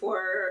Grammy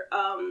for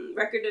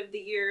Record of the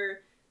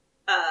Year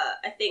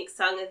I think,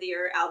 Song of the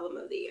Year, Album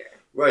of the Year.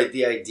 Right,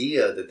 the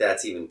idea that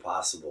that's even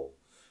possible.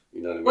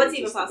 You know what I mean? What's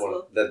even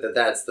possible?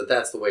 That's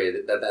the way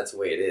that's the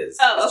way it is.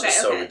 Oh, it's okay,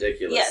 just okay. so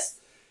ridiculous. Yes.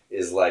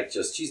 Is like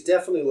just she's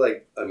definitely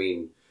like, I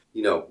mean,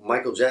 you know,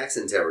 Michael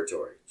Jackson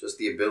territory. Just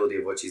the ability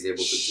of what she's able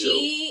to do.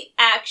 She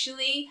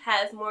actually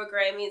has more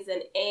Grammys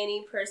than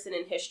any person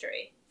in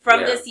history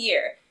from this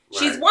year.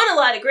 She's won a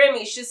lot of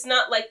Grammys, just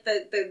not like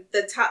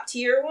the top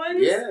tier ones.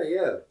 Yeah,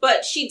 yeah.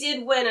 But she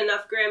did win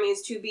enough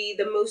Grammys to be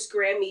the most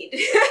Grammy'd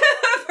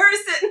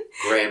person.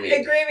 Grammy'd.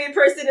 A Grammy'd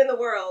person in the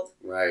world.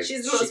 Right.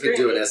 She's the most She could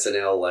do an Grammy'd.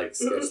 SNL like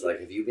sketch like,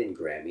 have you been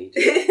Grammy'd?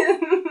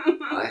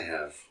 I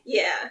have.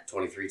 Yeah.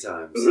 23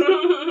 times.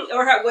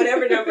 Or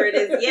whatever number it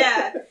is.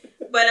 Yeah.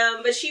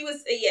 But she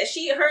was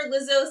her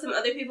Lizzo, some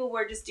other people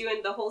were just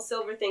doing the whole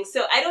silver thing.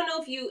 So I don't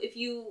know if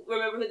you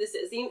remember who this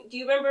is. Do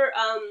you remember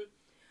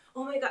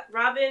oh my God,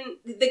 Robin,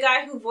 the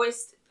guy who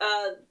voiced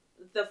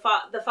the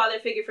father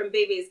figure from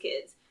Bebe's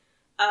Kids.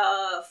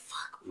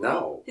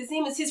 No.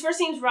 His first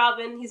name's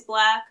Robin. He's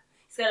black.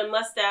 He's got a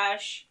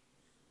mustache.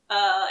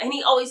 And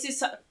he always used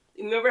to.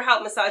 Remember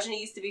how misogyny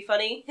used to be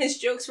funny? His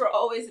jokes were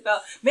always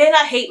about, man,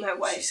 I hate my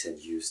wife. She said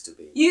used to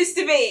be. Used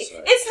to be.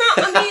 Sorry. It's not,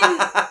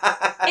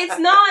 I mean, it's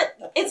not,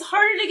 it's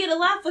harder to get a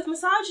laugh with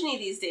misogyny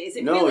these days.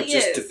 It really is. No, it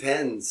just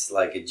depends.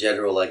 Like a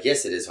general, like,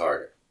 yes, it is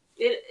harder.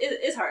 It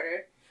is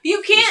harder. You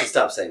You can't. should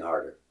stop saying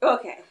harder.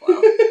 Okay,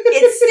 well,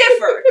 it's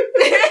stiffer.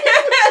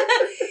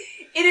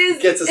 It is.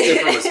 It gets a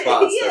stiffer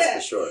response, Yeah. that's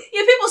for sure.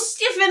 Yeah, people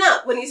stiffen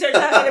up when you start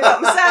talking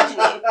about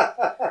misogyny.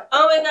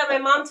 Oh my God, my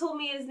mom told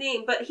me his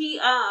name, but he,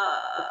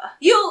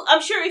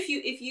 I'm sure if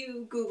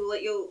you Google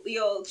it,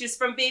 you'll just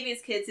from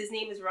Baby's Kids, his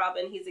name is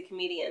Robin. He's a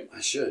comedian.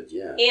 I should,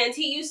 yeah. And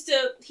he used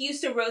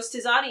to roast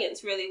his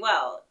audience really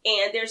well.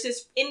 And there's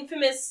this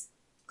infamous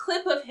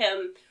clip of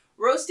him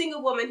roasting a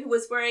woman who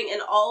was wearing an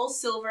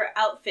all-silver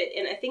outfit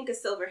and I think a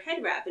silver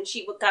head wrap, and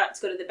she got up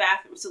to go to the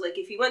bathroom. So, like,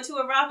 if you went to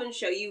a Robin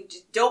show, you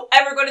just don't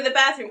ever go to the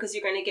bathroom because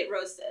you're going to get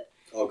roasted.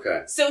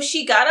 Okay. So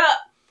she got up,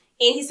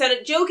 and he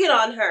started joking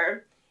on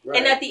her, Right.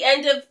 and at the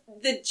end of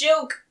the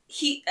joke,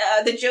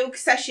 the joke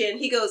session,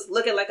 he goes,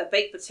 looking like a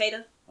baked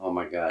potato. Oh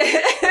my God.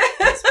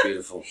 That's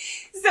beautiful.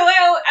 So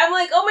I'm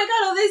like, oh my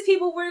God, all these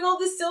people wearing all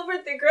this silver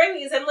at their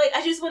Grammys. I'm like,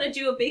 I just want to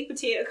do a baked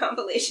potato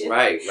compilation.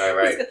 Right.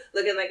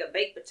 Looking like a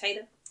baked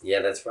potato.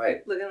 Yeah, that's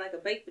right. Looking like a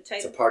baked potato.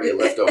 It's a party of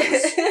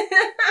leftovers.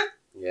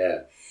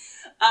 Yeah.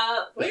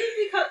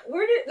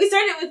 We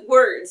started with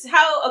words.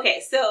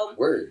 So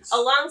Words. a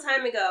long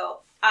time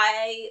ago,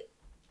 I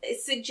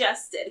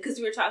suggested, because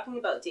we were talking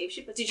about Dave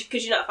Chappelle.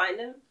 Could you not find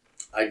him?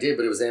 I did,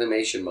 but it was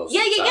animation most of the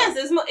time.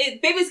 Yes.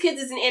 Baby's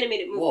Kids is an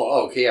animated movie. Well,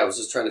 okay, I was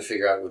just trying to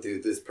figure out what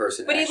this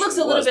person But he actually looks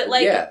a little was, bit but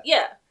like yeah. it.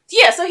 Yeah.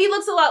 Yeah, so he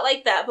looks a lot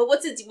like that. But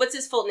what's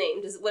his full name?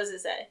 What does it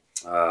say?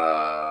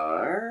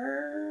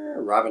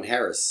 Robin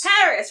Harris.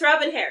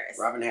 Robin Harris.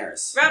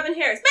 Robin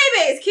Harris.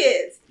 Baby's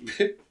Kids.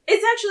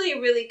 It's actually a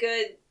really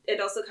good and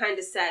also kind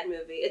of sad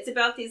movie. It's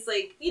about these,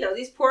 like, you know,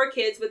 these poor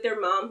kids with their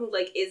mom who,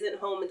 like, isn't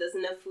home and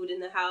doesn't have food in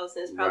the house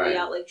and is probably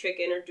out, like,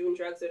 tricking or doing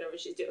drugs or whatever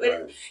she's doing.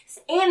 Right. It's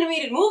an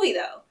animated movie,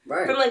 though.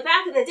 Right. From, like,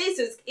 back in the day,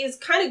 so it was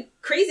kind of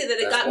crazy that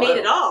it That's got wild. made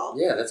at all.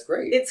 Yeah, that's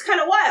great. It's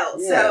kind of wild.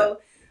 Yeah. So,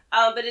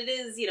 but it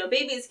is, you know,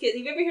 Baby's Kids.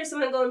 If you ever hear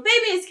someone going,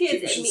 Baby's Kids,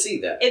 People should see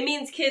that. it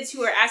means kids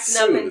who are acting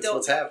up Soon, and that's don't.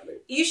 what's happening.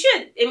 You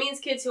should. It means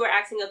kids who are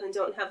acting up and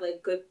don't have,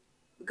 like, good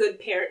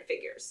parent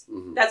figures.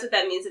 Mm-hmm. That's what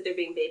that means, that they're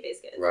being Baby's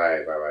Kids.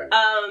 Right.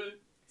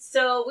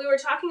 So we were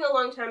talking a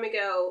long time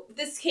ago.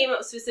 This came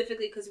up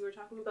specifically because we were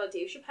talking about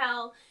Dave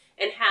Chappelle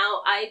and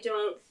how I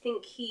don't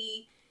think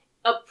he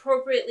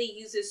appropriately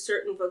uses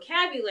certain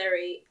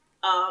vocabulary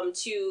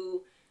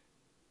to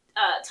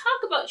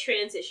talk about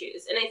trans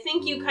issues. And I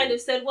think you kind of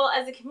said, well,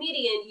 as a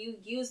comedian, you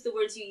use the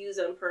words you use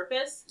on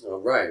purpose. Oh,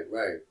 right.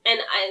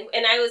 And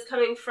I was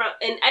coming from,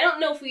 and I don't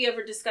know if we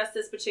ever discussed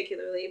this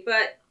particularly,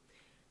 but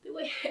the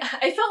way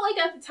I felt like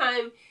at the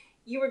time,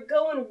 you were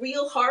going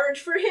real hard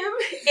for him,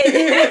 and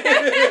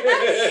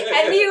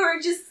you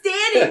were just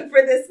standing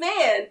for this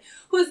man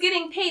who's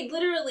getting paid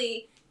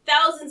literally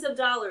thousands of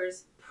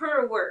dollars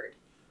per word.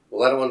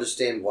 Well, I don't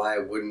understand why I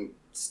wouldn't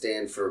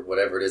stand for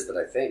whatever it is that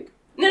I think.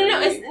 No.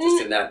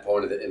 Just in that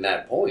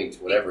point,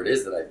 whatever it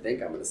is that I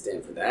think, I'm going to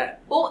stand for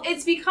that. Well,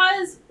 it's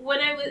because when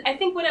I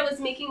was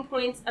making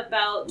points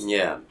about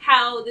Yeah.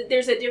 how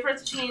there's a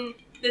difference between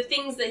the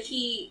things that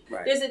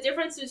Right. there's a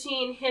difference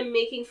between him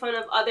making fun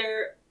of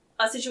other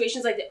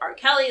situations like the R.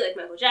 Kelly, like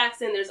Michael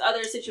Jackson. There's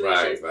other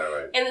situations.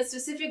 Right. And the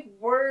specific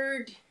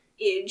wordage,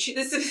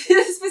 the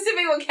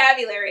specific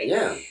vocabulary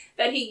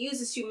that he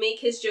uses to make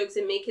his jokes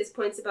and make his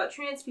points about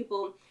trans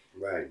people,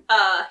 Right.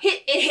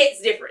 It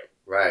hits different.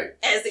 Right.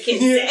 As the kids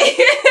say.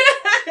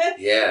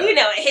 Yeah. You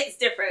know, it hits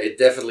different. It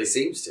definitely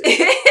seems to.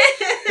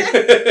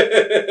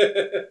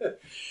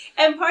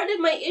 And part of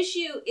my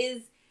issue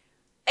is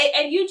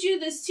And you do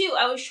this too.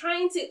 I was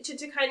trying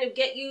to kind of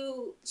get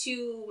you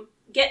to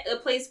get a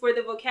place where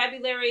your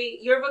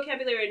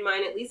vocabulary and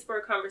mine, at least for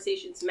our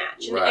conversations,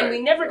 match. And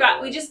we never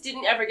we just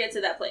didn't ever get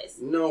to that place.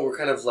 No, we're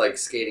kind of like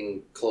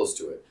skating close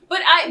to it.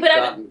 But I've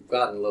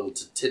gotten little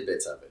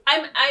tidbits of it.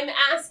 I'm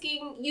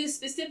asking you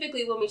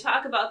specifically, when we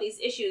talk about these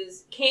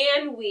issues,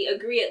 can we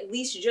agree, at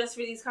least just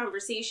for these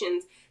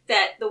conversations,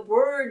 that the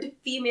word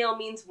female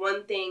means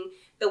one thing,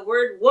 the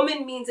word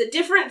woman means a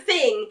different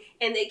thing,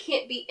 and they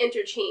can't be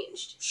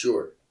interchanged?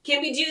 Sure.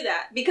 Can we do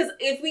that? Because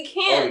if we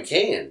can't... Oh, we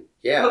can.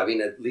 Yeah, I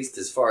mean, at least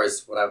as far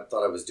as what I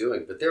thought I was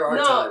doing. But there are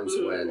times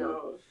when...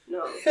 No.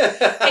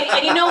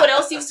 and you know what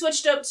else you've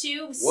switched up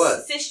to?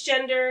 What?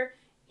 Cisgender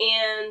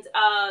and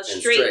straight.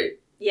 And straight.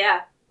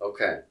 Yeah.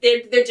 Okay.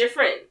 They're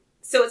different.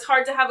 So it's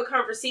hard to have a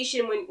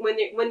conversation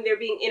when they're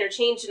being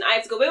interchanged, and I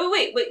have to go,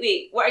 wait.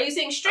 What are you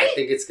saying, straight? I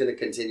think it's going to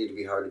continue to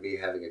be hard to be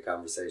having a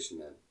conversation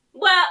then.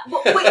 Well,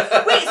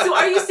 wait, so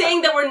are you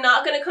saying that we're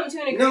not going to come to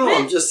an agreement? No,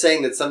 I'm just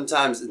saying that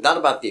sometimes, it's not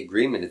about the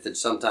agreement, it's that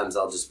sometimes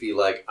I'll just be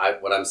like,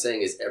 what I'm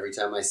saying is every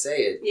time I say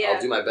it,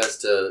 I'll do my best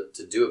to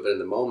do it, but in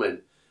the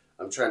moment,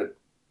 I'm trying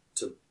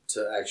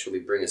to actually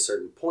bring a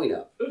certain point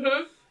up.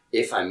 Mm-hmm.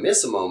 If I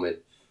miss a moment,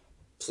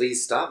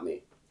 please stop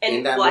me. And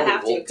in that I moment,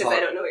 have to, because I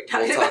don't know what you're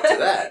talking about. We'll talk to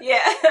that.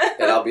 Yeah.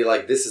 And I'll be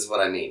like, this is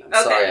what I mean. I'm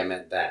sorry I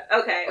meant that.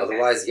 Okay.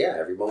 Otherwise,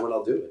 every moment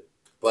I'll do it.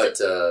 But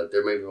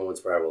there may be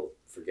moments where I will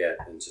forget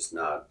and just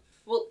nod.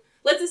 Well,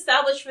 let's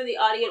establish for the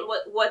audience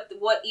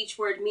what each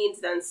word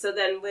means then. So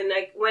then when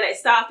I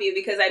stop you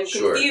because I'm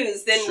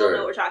confused, then we'll know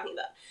what we're talking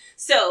about.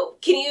 So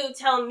can you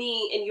tell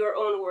me in your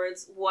own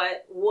words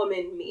what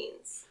woman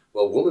means?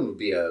 Well, woman would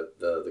be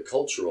the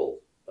cultural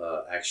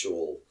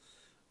actual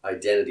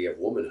identity of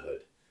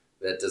womanhood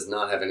that does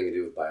not have anything to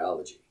do with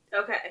biology.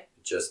 Okay.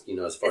 Just,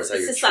 as far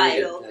as how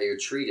you're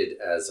treated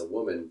as a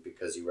woman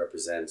because you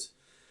represent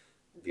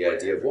the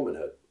idea of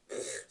womanhood.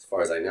 As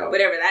far as I know.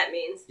 Whatever that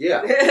means.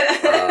 Yeah.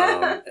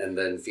 And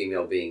then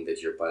female being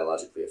that you're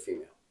biologically a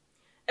female.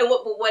 And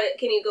what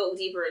can you go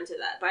deeper into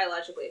that?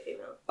 Biologically a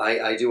female?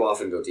 I do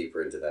often go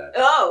deeper into that.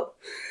 Oh.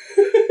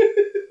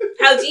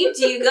 How deep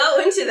do you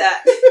go into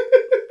that?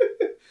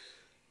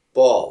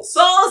 Balls.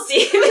 Balls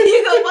deep.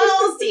 You go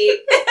balls deep.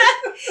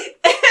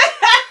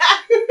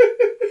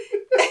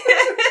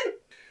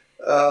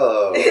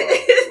 Oh,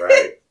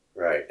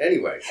 right.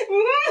 Anyway.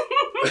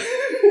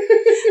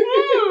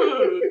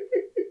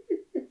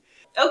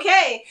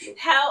 Okay.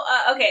 How?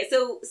 Okay.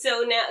 So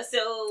now.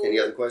 Any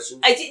other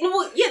questions? I didn't.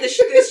 Well, yeah. The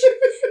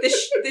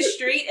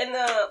street and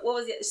the what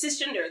was it?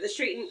 Cisgender. The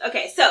street. And,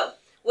 okay. So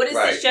what does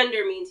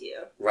cisgender mean to you?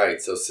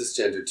 Right. So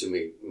cisgender to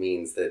me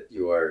means that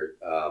you are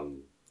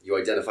you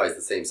identify as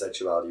the same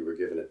sexuality you were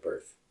given at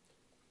birth.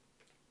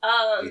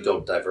 You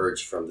don't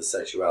diverge from the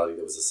sexuality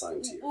that was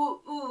assigned to you.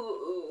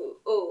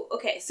 Ooh.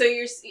 Okay. So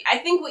I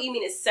think what you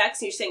mean is sex,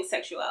 and you're saying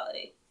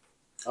sexuality.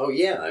 Oh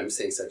yeah, I'm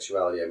saying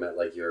sexuality. I meant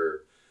like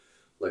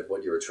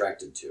what you're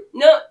attracted to.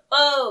 No.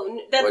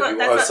 Oh, that's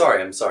not.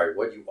 Sorry. I'm sorry.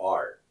 What you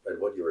are and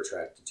what you're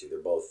attracted to. They're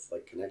both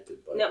like connected.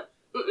 But no.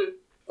 Mm-mm.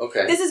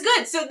 Okay. This is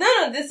good. So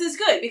no, this is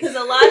good because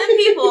a lot of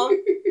people.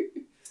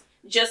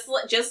 Just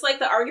like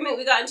the argument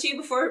we got into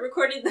before we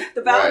recorded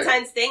the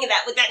Valentine's thing, and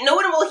that no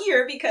one will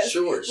hear because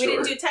we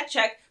didn't do tech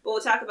check, but we'll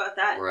talk about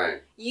that.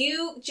 Right.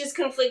 You just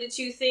conflated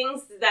two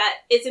things that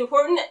it's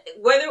important,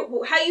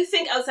 how you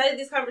think outside of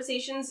these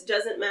conversations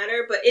doesn't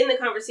matter, but in the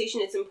conversation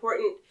it's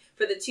important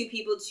for the two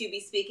people to be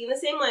speaking the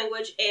same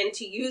language and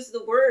to use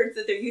the words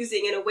that they're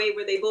using in a way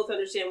where they both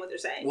understand what they're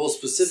saying. Well,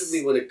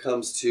 specifically when it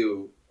comes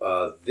to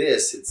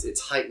this,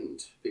 it's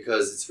heightened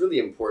because it's really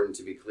important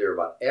to be clear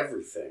about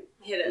everything.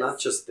 It is. Not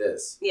just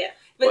this. Yeah.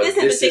 But this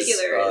in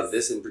particular is...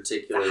 This in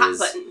particular is... a hot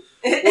button.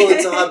 Well,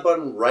 it's a hot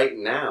button right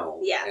now.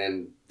 Yeah.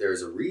 And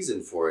there's a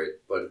reason for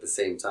it, but at the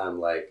same time,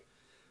 like,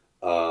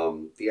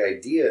 the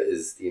idea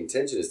is, the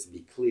intention is to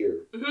be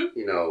clear,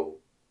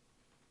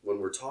 when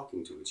we're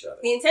talking to each other.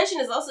 The intention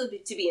is also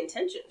to be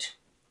intentioned.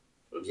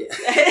 Yeah.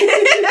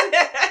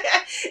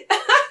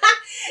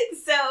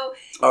 So,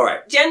 all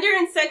right. Gender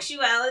and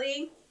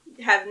sexuality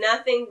have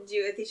nothing to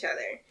do with each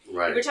other.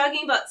 Right. If we're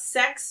talking about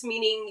sex,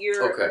 meaning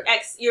your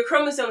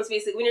chromosomes,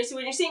 basically.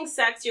 When you're saying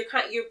sex, you're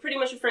pretty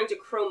much referring to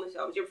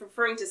chromosomes. You're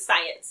referring to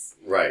science.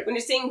 Right. When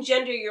you're saying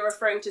gender, you're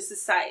referring to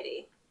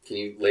society. Can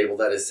you label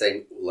that as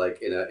saying,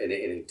 like, in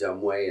a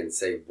dumb way, and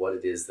say what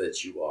it is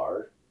that you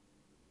are?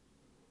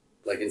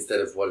 Like, instead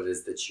of what it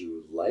is that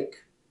you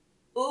like?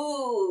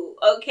 Ooh,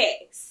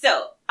 okay.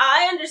 So,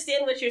 I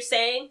understand what you're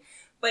saying,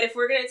 but if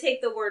we're going to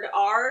take the word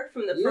 "are"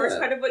 from the first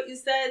part of what you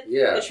said,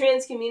 the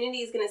trans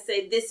community is going to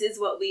say, this is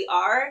what we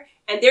are,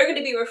 and they're going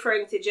to be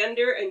referring to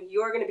gender, and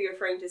you're going to be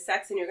referring to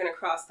sex, and you're going to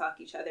cross-talk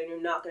each other, and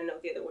you're not going to know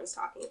what the other one's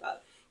talking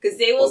about. Because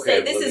they will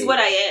say, this is what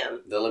I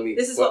am.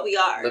 This is what we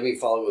are. Let me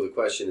follow with a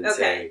question and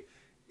say,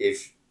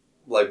 if,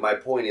 like, my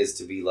point is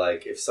to be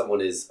like, if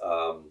someone is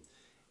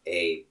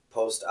a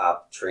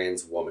post-op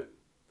trans woman.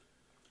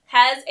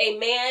 Has a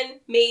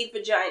man-made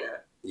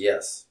vagina.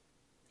 Yes.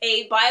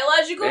 A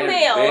biological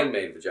male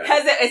man-made vagina.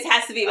 It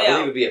has to be male. I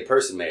believe it would be a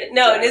person-made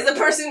No, vagina. it is a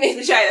person-made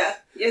vagina.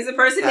 It is a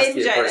person-made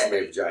vagina. A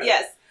person-made vagina.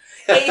 Yes.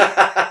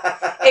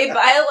 A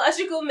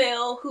biological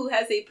male who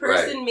has a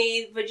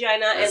person-made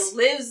vagina and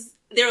lives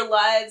their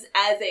lives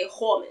as a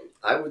woman.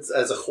 I would,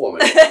 as a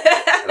woman.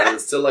 And I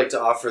would still like to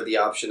offer the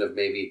option of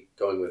maybe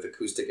going with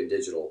acoustic and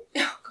digital.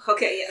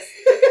 Okay, yes.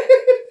 Okay.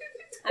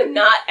 I'm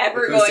not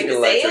ever Acoustic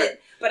going to say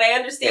it, but I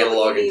understand analog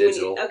what you mean. and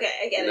digital. Okay,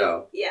 I get it.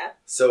 No. Yeah.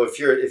 So if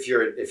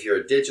you're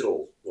a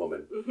digital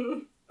woman,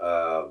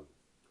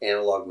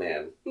 analog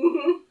man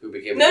who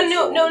became no, a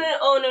digital woman.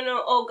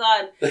 oh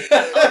god,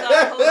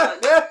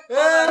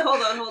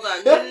 hold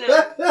on,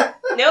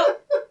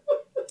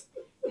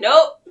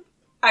 nope.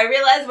 I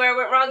realized where I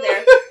went wrong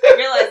there. I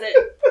realized it.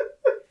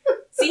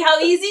 See how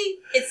easy?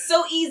 It's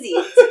so easy.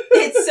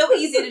 It's so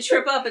easy to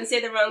trip up and say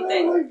the wrong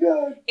thing. Oh my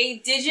god. A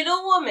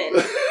digital woman.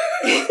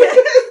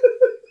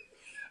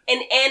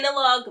 An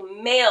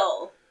analog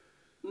male.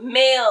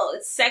 Male.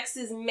 Sex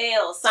is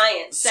male.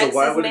 Science. Sex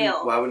is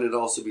male. Why wouldn't it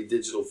also be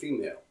digital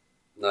female?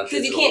 Not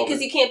digital woman.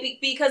 Because you can't be,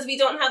 because we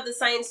don't have the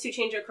science to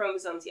change our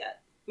chromosomes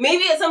yet.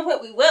 Maybe at some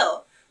point we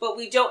will, but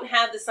we don't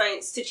have the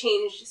science to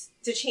change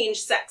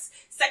sex.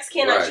 Sex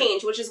cannot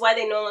change, which is why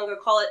they no longer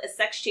call it a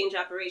sex change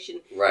operation.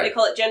 Right. They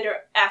call it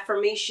gender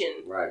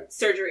affirmation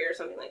surgery or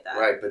something like that.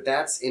 Right, but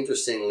that's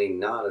interestingly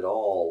not at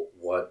all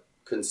what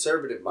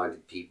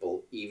conservative-minded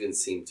people even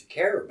seem to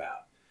care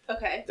about.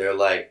 Okay. They're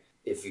like,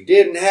 if you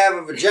didn't have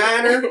a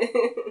vagina,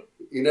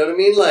 you know what I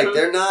mean? Like,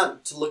 they're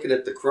not looking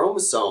at the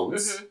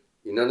chromosomes.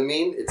 You know what I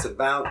mean? It's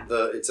about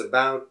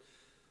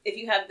if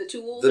you have the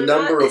tools, the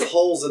number of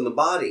holes in the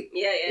body.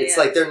 It's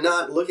like they're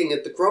not looking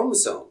at the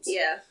chromosomes.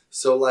 Yeah.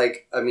 So,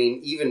 like, I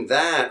mean, even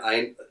that,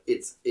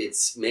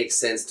 it's makes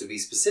sense to be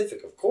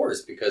specific, of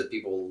course, because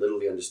people will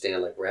literally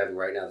understand, like we're having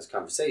right now, this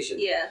conversation.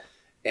 Yeah.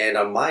 And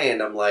on my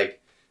end, I'm like,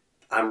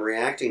 I'm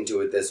reacting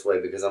to it this way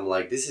because I'm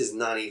like, this is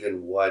not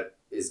even what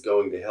is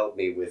going to help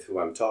me with who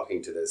I'm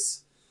talking to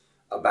this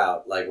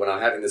about. Like, when I'm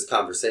having this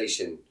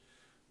conversation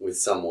with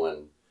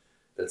someone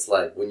that's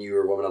like, when you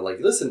were a woman, I'm like,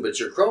 listen, but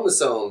your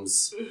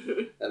chromosomes,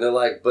 and they're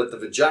like, but the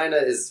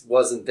vagina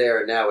wasn't there,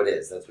 and now it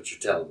is. That's what you're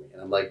telling me.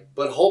 And I'm like,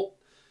 but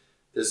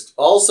there's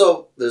a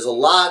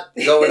lot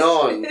going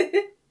on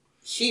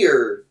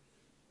here,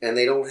 and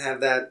they don't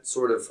have that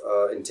sort of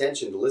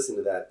intention to listen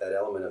to that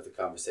element of the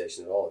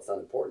conversation at all. It's not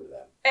important to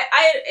them.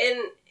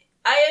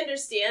 I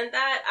understand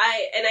that.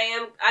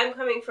 I'm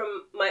coming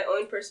from my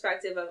own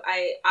perspective of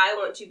I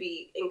want to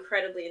be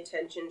incredibly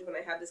intentioned when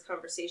I have this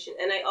conversation,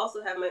 and I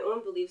also have my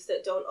own beliefs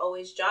that don't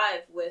always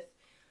jive with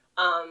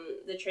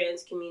the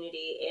trans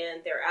community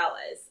and their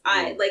allies.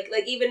 I like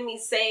even me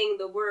saying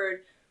the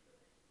word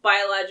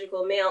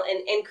biological male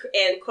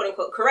and quote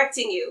unquote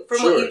correcting you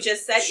from what you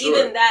just said,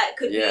 even that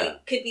could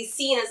be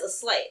seen as a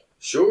slight.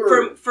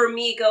 Sure. For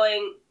me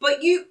going,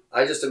 but you...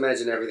 I just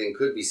imagine everything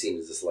could be seen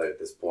as a slight at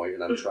this point,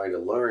 and I'm trying to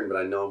learn, but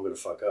I know I'm going to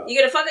fuck up.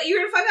 You're going to fuck up. You're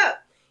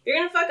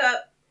going to fuck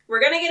up.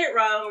 We're going to get it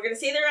wrong. We're going to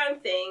say the wrong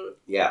thing.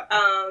 Yeah.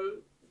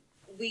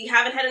 We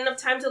haven't had enough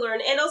time to learn,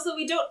 and also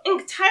we don't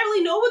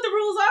entirely know what the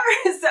rules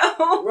are,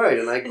 so... Right,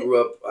 and I grew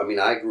up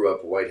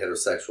a white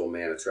heterosexual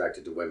man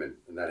attracted to women,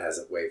 and that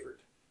hasn't wavered.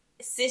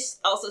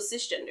 Also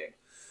cisgendered.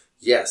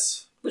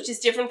 Yes. Which is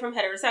different from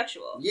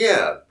heterosexual.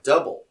 Yeah,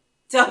 double.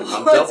 I'm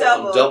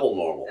double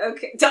normal.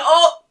 Okay.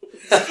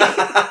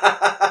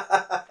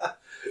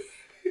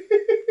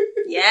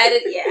 You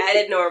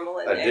added normal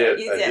in there.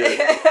 You did.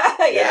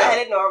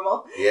 Added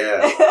normal.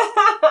 Yeah.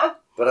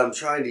 But I'm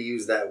trying to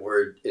use that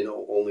word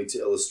only to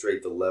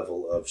illustrate the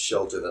level of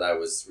shelter that I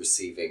was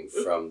receiving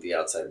from the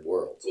outside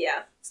world.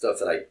 Yeah. Stuff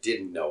that I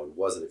didn't know and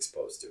wasn't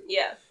exposed to.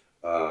 Yeah.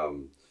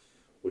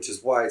 Which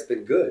is why it's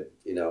been good,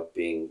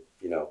 being,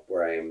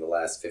 where I am the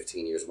last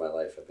 15 years of my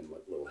life. I've been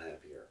a little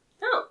happier.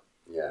 Oh.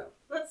 Yeah.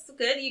 That's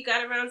good. You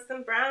got around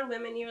some brown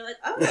women. You were like,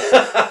 oh. Okay.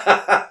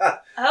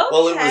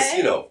 Well, it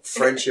was,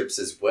 friendships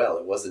as well.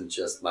 It wasn't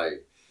just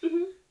my,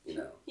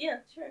 Yeah,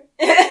 sure.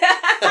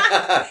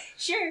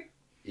 Sure.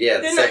 Yeah,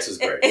 the sex was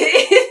great.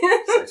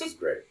 Sex was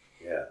great.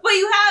 Yeah. Well,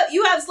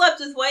 you have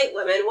slept with white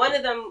women. One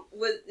of them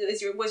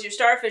was your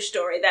starfish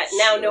story that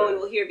now no one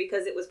will hear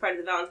because it was part of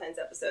the Valentine's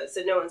episode,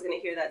 so no one's going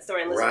to hear that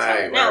story and listen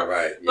to it now.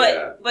 Right.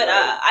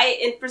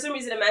 I for some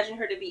reason imagined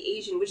her to be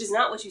Asian, which is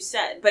not what you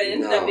said, but it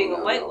ended up being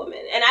a white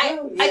woman, and I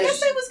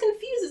guess I was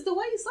confused as to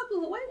why you slept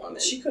with a white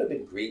woman. She could have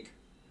been Greek.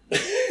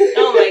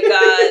 Oh my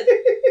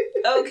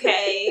god.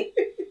 Okay.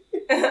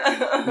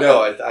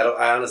 No,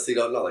 I honestly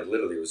don't know. Like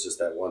literally, it was just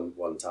that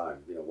one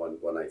time,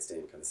 one night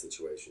stand kind of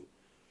situation.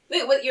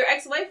 Wait, what? Your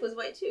ex-wife was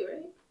white too,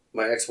 right?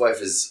 My ex-wife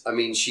is,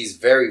 she's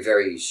very,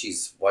 very,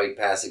 she's white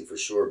passing for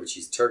sure, but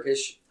she's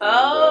Turkish.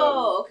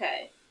 Oh,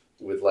 okay.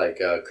 With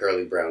like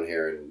curly brown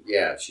hair, and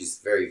yeah, she's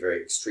very,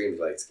 very extremely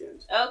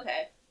light-skinned.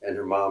 Okay. And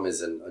her mom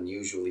is an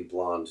unusually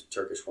blonde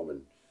Turkish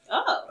woman.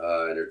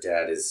 Oh. And her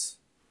dad is,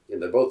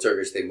 they're both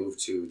Turkish. They moved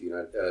to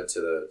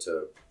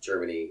to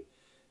Germany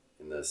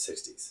in the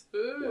 60s. A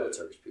lot of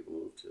Turkish people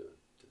moved to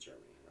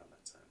Germany around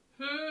that time.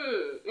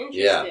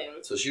 Interesting.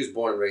 Yeah. So she was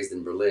born and raised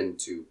in Berlin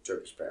to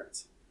Turkish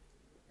parents.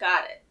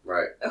 Got it.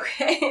 Right.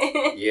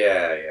 Okay.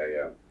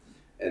 Yeah.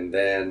 And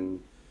then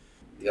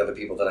the other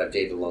people that I've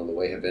dated along the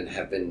way have been.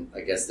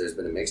 I guess there's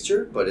been a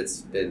mixture, but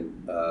it's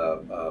been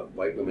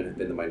white women have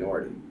been the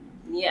minority.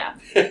 Yeah.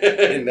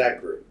 In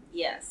that group.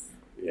 Yes.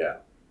 Yeah.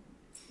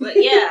 But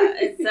yeah,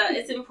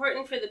 it's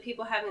important for the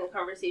people having the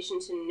conversation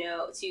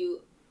to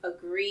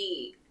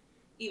agree,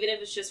 even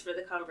if it's just for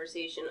the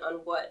conversation, on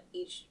what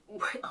each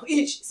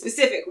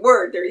specific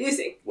word they're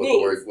using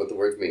means. What the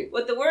words mean.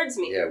 What the words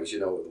mean. Yeah, we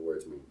should know what the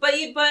words mean.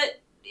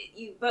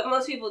 But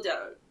most people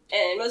don't.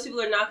 And most people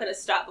are not going to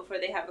stop before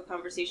they have a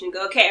conversation and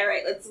go, okay, all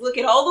right, let's look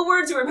at all the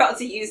words we're about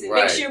to use and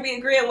make sure we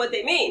agree on what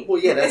they mean. Well,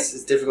 yeah,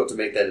 it's difficult to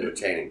make that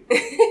entertaining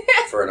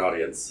for an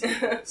audience.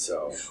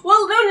 So.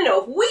 Well,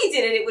 no. If we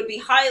did it, it would be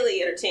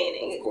highly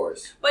entertaining. Of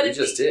course. But we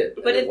just did.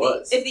 But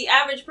if the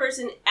average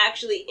person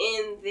actually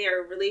in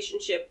their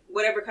relationship,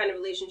 whatever kind of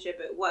relationship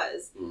it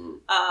was,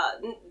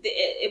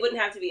 it wouldn't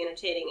have to be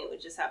entertaining. It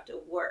would just have to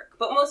work.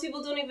 But most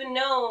people don't even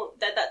know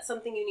that that's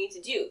something you need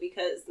to do,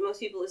 because most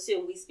people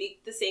assume we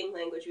speak the same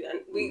language.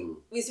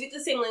 We speak the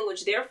same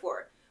language,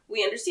 therefore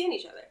we understand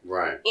each other.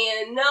 Right.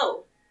 And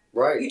no.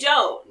 Right. You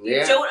don't.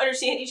 Yeah. You don't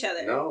understand each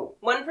other. No.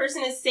 One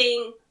person is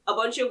saying a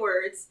bunch of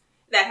words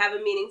that have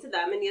a meaning to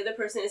them, and the other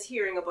person is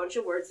hearing a bunch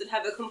of words that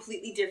have a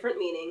completely different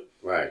meaning.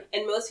 Right.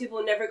 And most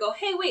people never go,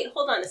 hey, wait,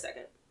 hold on a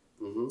second.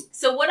 Mm-hmm.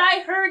 So what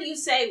I heard you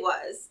say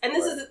was, and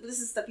this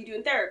is stuff you do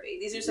in therapy.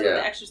 These are some of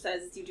the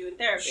exercises you do in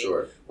therapy.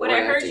 Sure. What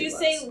I heard you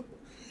say, or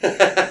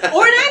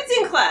an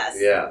acting class.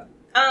 Yeah.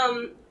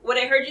 What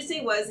I heard you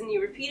say was, and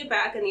you repeat it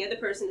back, and the other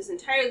person is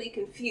entirely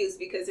confused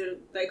because they're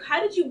like,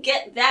 how did you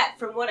get that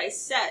from what I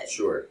said?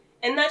 Sure.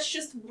 And that's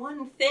just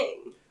one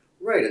thing.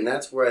 Right, and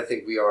that's where I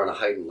think we are on a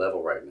heightened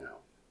level right now.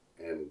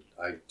 And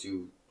I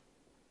do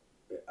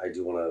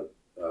want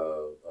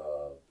to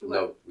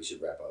note we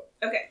should wrap up.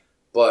 Okay.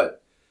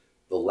 But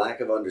the lack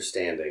of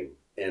understanding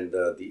and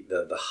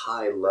the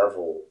high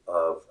level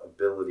of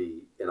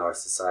ability in our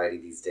society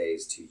these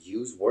days to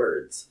use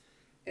words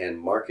and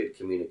market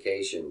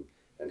communication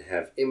and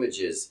have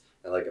images,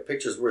 and like a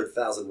picture's worth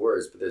 1,000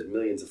 words, but there's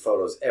millions of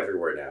photos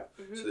everywhere now.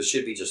 Mm-hmm. So there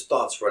should be just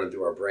thoughts running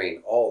through our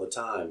brain all the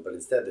time, but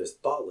instead there's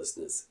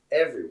thoughtlessness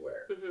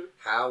everywhere. Mm-hmm.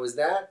 How is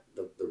that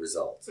the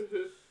result?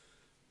 Mm-hmm.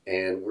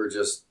 And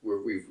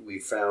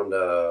we've found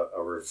a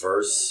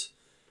reverse,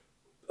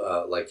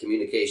 like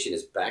communication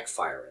is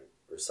backfiring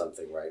or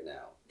something right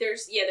now.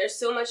 There's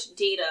so much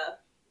data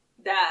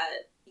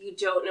that you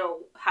don't know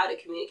how to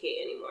communicate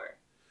anymore.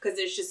 Because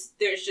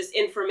there's just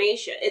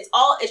information. It's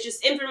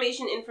just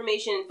information.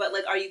 But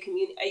like, are you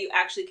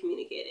actually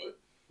communicating?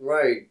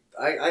 Right.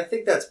 I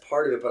think that's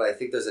part of it, but I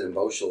think there's an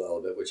emotional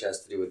element which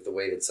has to do with the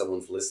way that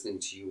someone's listening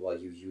to you while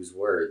you use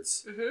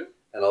words. Mm-hmm.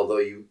 And although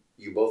you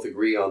both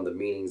agree on the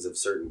meanings of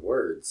certain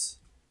words,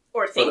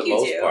 or think you do,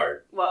 for the most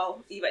part.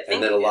 Well, you might think.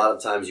 And then a lot of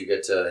times you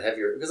get to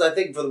heavier, because I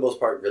think for the most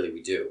part, really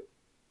we do.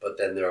 But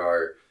then there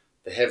are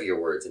the heavier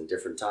words and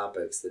different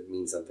topics that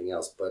mean something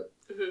else. But,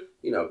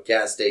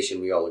 gas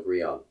station we all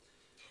agree on.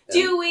 And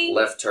do we?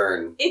 Left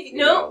turn. If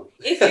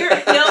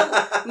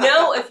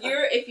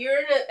you're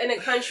in a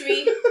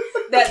country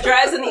that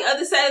drives on the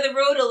other side of the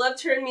road, a left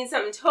turn means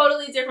something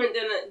totally different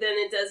than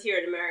it does here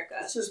in America.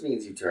 It just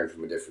means you turn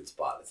from a different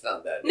spot. It's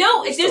not that.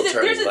 No, there's a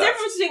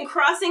difference between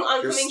crossing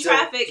oncoming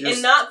traffic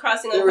and not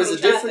crossing oncoming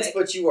traffic. There is a difference,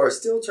 but you are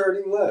still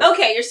turning left.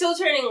 Okay, you're still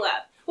turning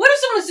left. What if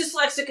someone's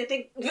dyslexic and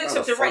they mix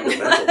up the right and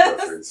left?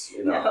 Difference,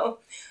 No.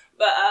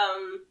 But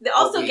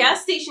also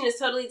gas station is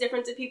totally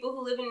different to people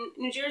who live in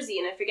New Jersey,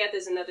 and I forget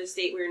there's another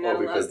state where you're not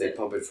allowed because they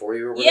pump it for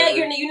you or whatever?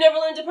 Yeah, you never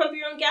learn to pump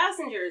your own gas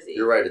in Jersey.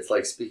 You're right, it's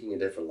like speaking a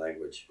different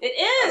language. It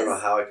is. I don't know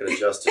how I could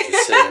adjust to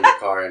just sitting in the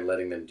car and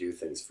letting them do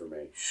things for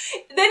me.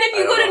 Then if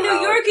you go to New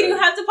York and you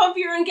have to pump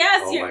your own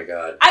gas. Oh my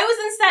God. I was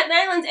in Staten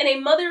Island and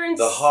a mother and...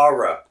 The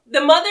horror. A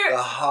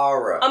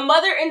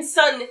mother and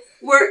son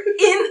went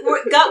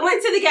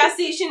to the gas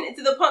station,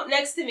 to the pump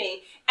next to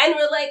me, and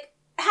were like,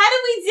 how do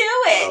we do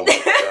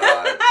it?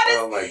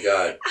 Oh my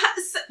God.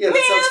 Yeah,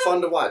 that sounds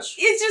fun to watch.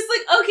 It's just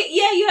like, okay,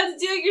 yeah, you have to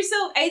do it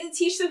yourself. I had to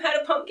teach them how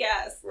to pump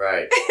gas.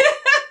 Right.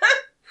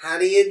 How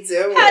do you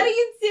do it? How do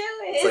you do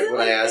it? It's like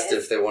when I asked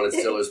if they wanted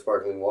still or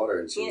sparkling water,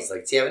 and she was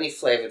like, do you have any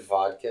flavored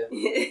vodka?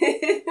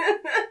 Okay.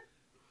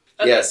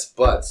 Yes,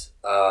 but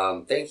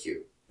thank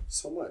you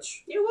so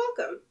much. You're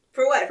welcome.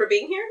 For what? For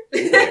being here?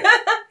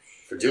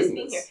 For doing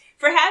this. Here.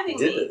 For having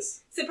me. Did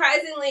this.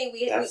 Surprisingly,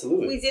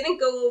 we didn't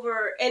go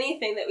over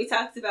anything that we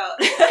talked about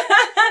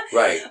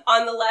right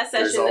on the last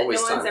session that no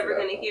one's ever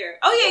going to hear.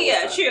 Oh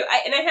yeah, true.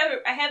 I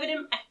have it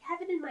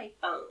in my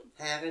phone.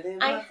 Have it in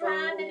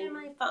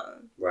my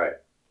phone. Right.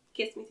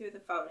 Kiss me through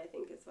the phone, I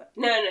think is what.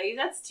 No,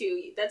 that's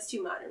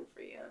too modern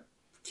for you.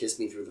 Kiss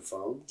me through the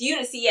phone? You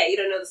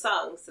don't know the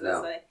song, so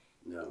that's why.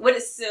 No. What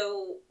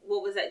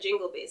was that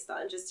jingle based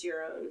on? Just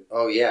your own?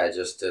 Oh yeah, I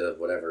just did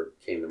whatever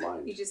came to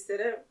mind. You just did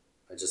it?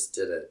 I just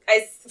did it.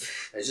 I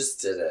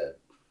just did it.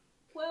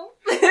 Well.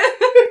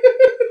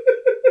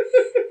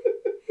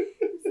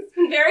 It's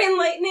been very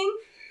enlightening.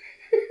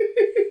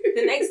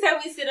 The next time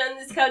we sit on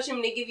this couch, I'm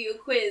going to give you a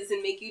quiz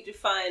and make you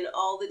define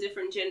all the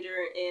different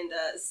gender and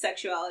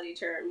sexuality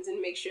terms and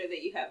make sure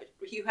that you have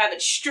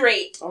it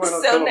straight. All right,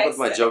 I'll come up with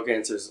my joke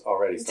answers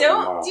already.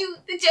 Don't do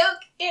the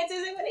joke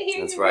answers. I want to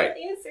hear your real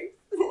answers.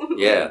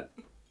 Yeah.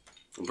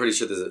 I'm pretty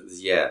sure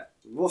yeah.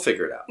 We'll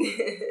figure it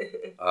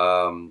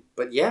out.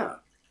 But yeah.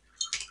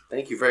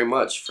 Thank you very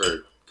much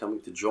for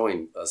coming to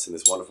join us in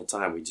this wonderful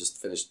time. We just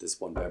finished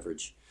this one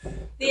beverage that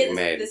we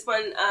made. This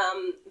one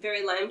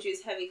very lime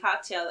juice heavy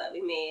cocktail that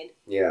we made.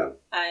 Yeah.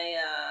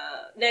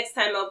 Next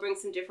time I'll bring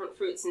some different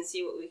fruits and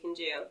see what we can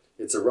do.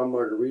 It's a rum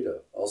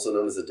margarita, also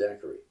known as a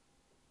daiquiri.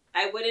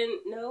 I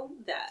wouldn't know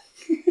that.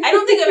 I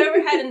don't think I've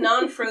ever had a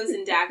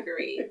non-frozen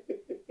daiquiri.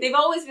 They've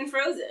always been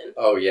frozen.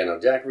 Oh yeah, no,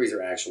 daiquiris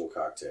are actual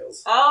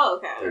cocktails. Oh,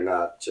 okay. They're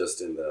not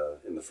just in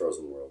the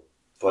frozen world.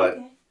 But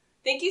okay.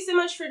 Thank you so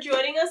much for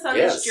joining us on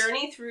this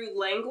journey through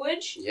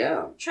language.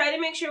 Yeah. Try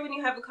to make sure when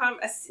you have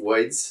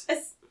Words.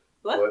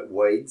 What?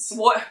 Words.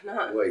 What?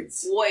 Not.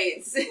 Words.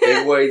 Words.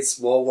 Big words,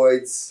 small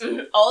words.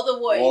 All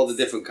the words. All the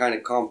different kind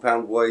of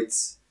compound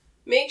words.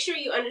 Make sure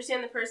you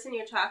understand the person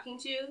you're talking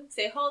to.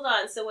 Say, hold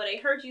on, so what I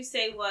heard you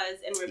say was,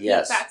 and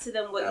repeat back to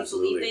them what you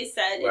believe they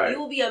said, and you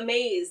will be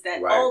amazed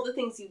at all the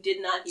things you did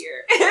not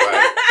hear.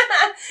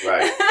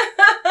 Right.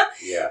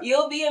 Yeah.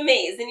 You'll be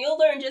amazed, and you'll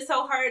learn just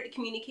how hard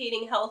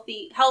communicating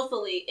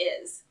healthily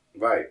is.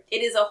 Right.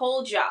 It is a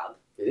whole job.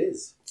 It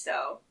is.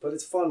 So. But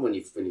it's fun when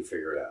you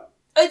figure it out.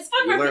 It's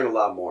fun. You learn a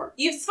lot more.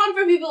 It's fun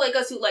for people like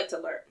us who like to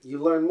learn. You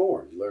learn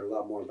more. You learn a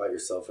lot more about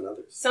yourself and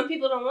others. Some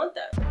people don't want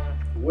that.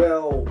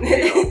 Well,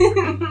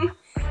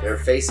 their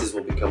faces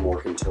will become more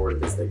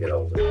contorted as they get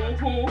older.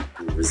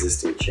 Mm-hmm.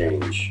 Resisting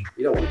change.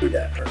 You don't want to be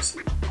that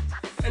person.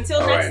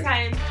 Until next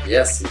time.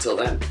 Yes, until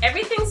then.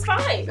 Everything's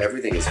fine.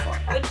 Everything is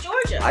fine. With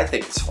Georgia. I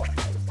think it's fine.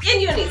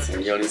 And Yoni's.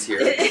 And Yoni's here.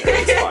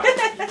 Everything's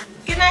fine.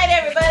 Good night,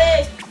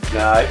 everybody.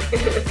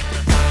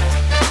 Night.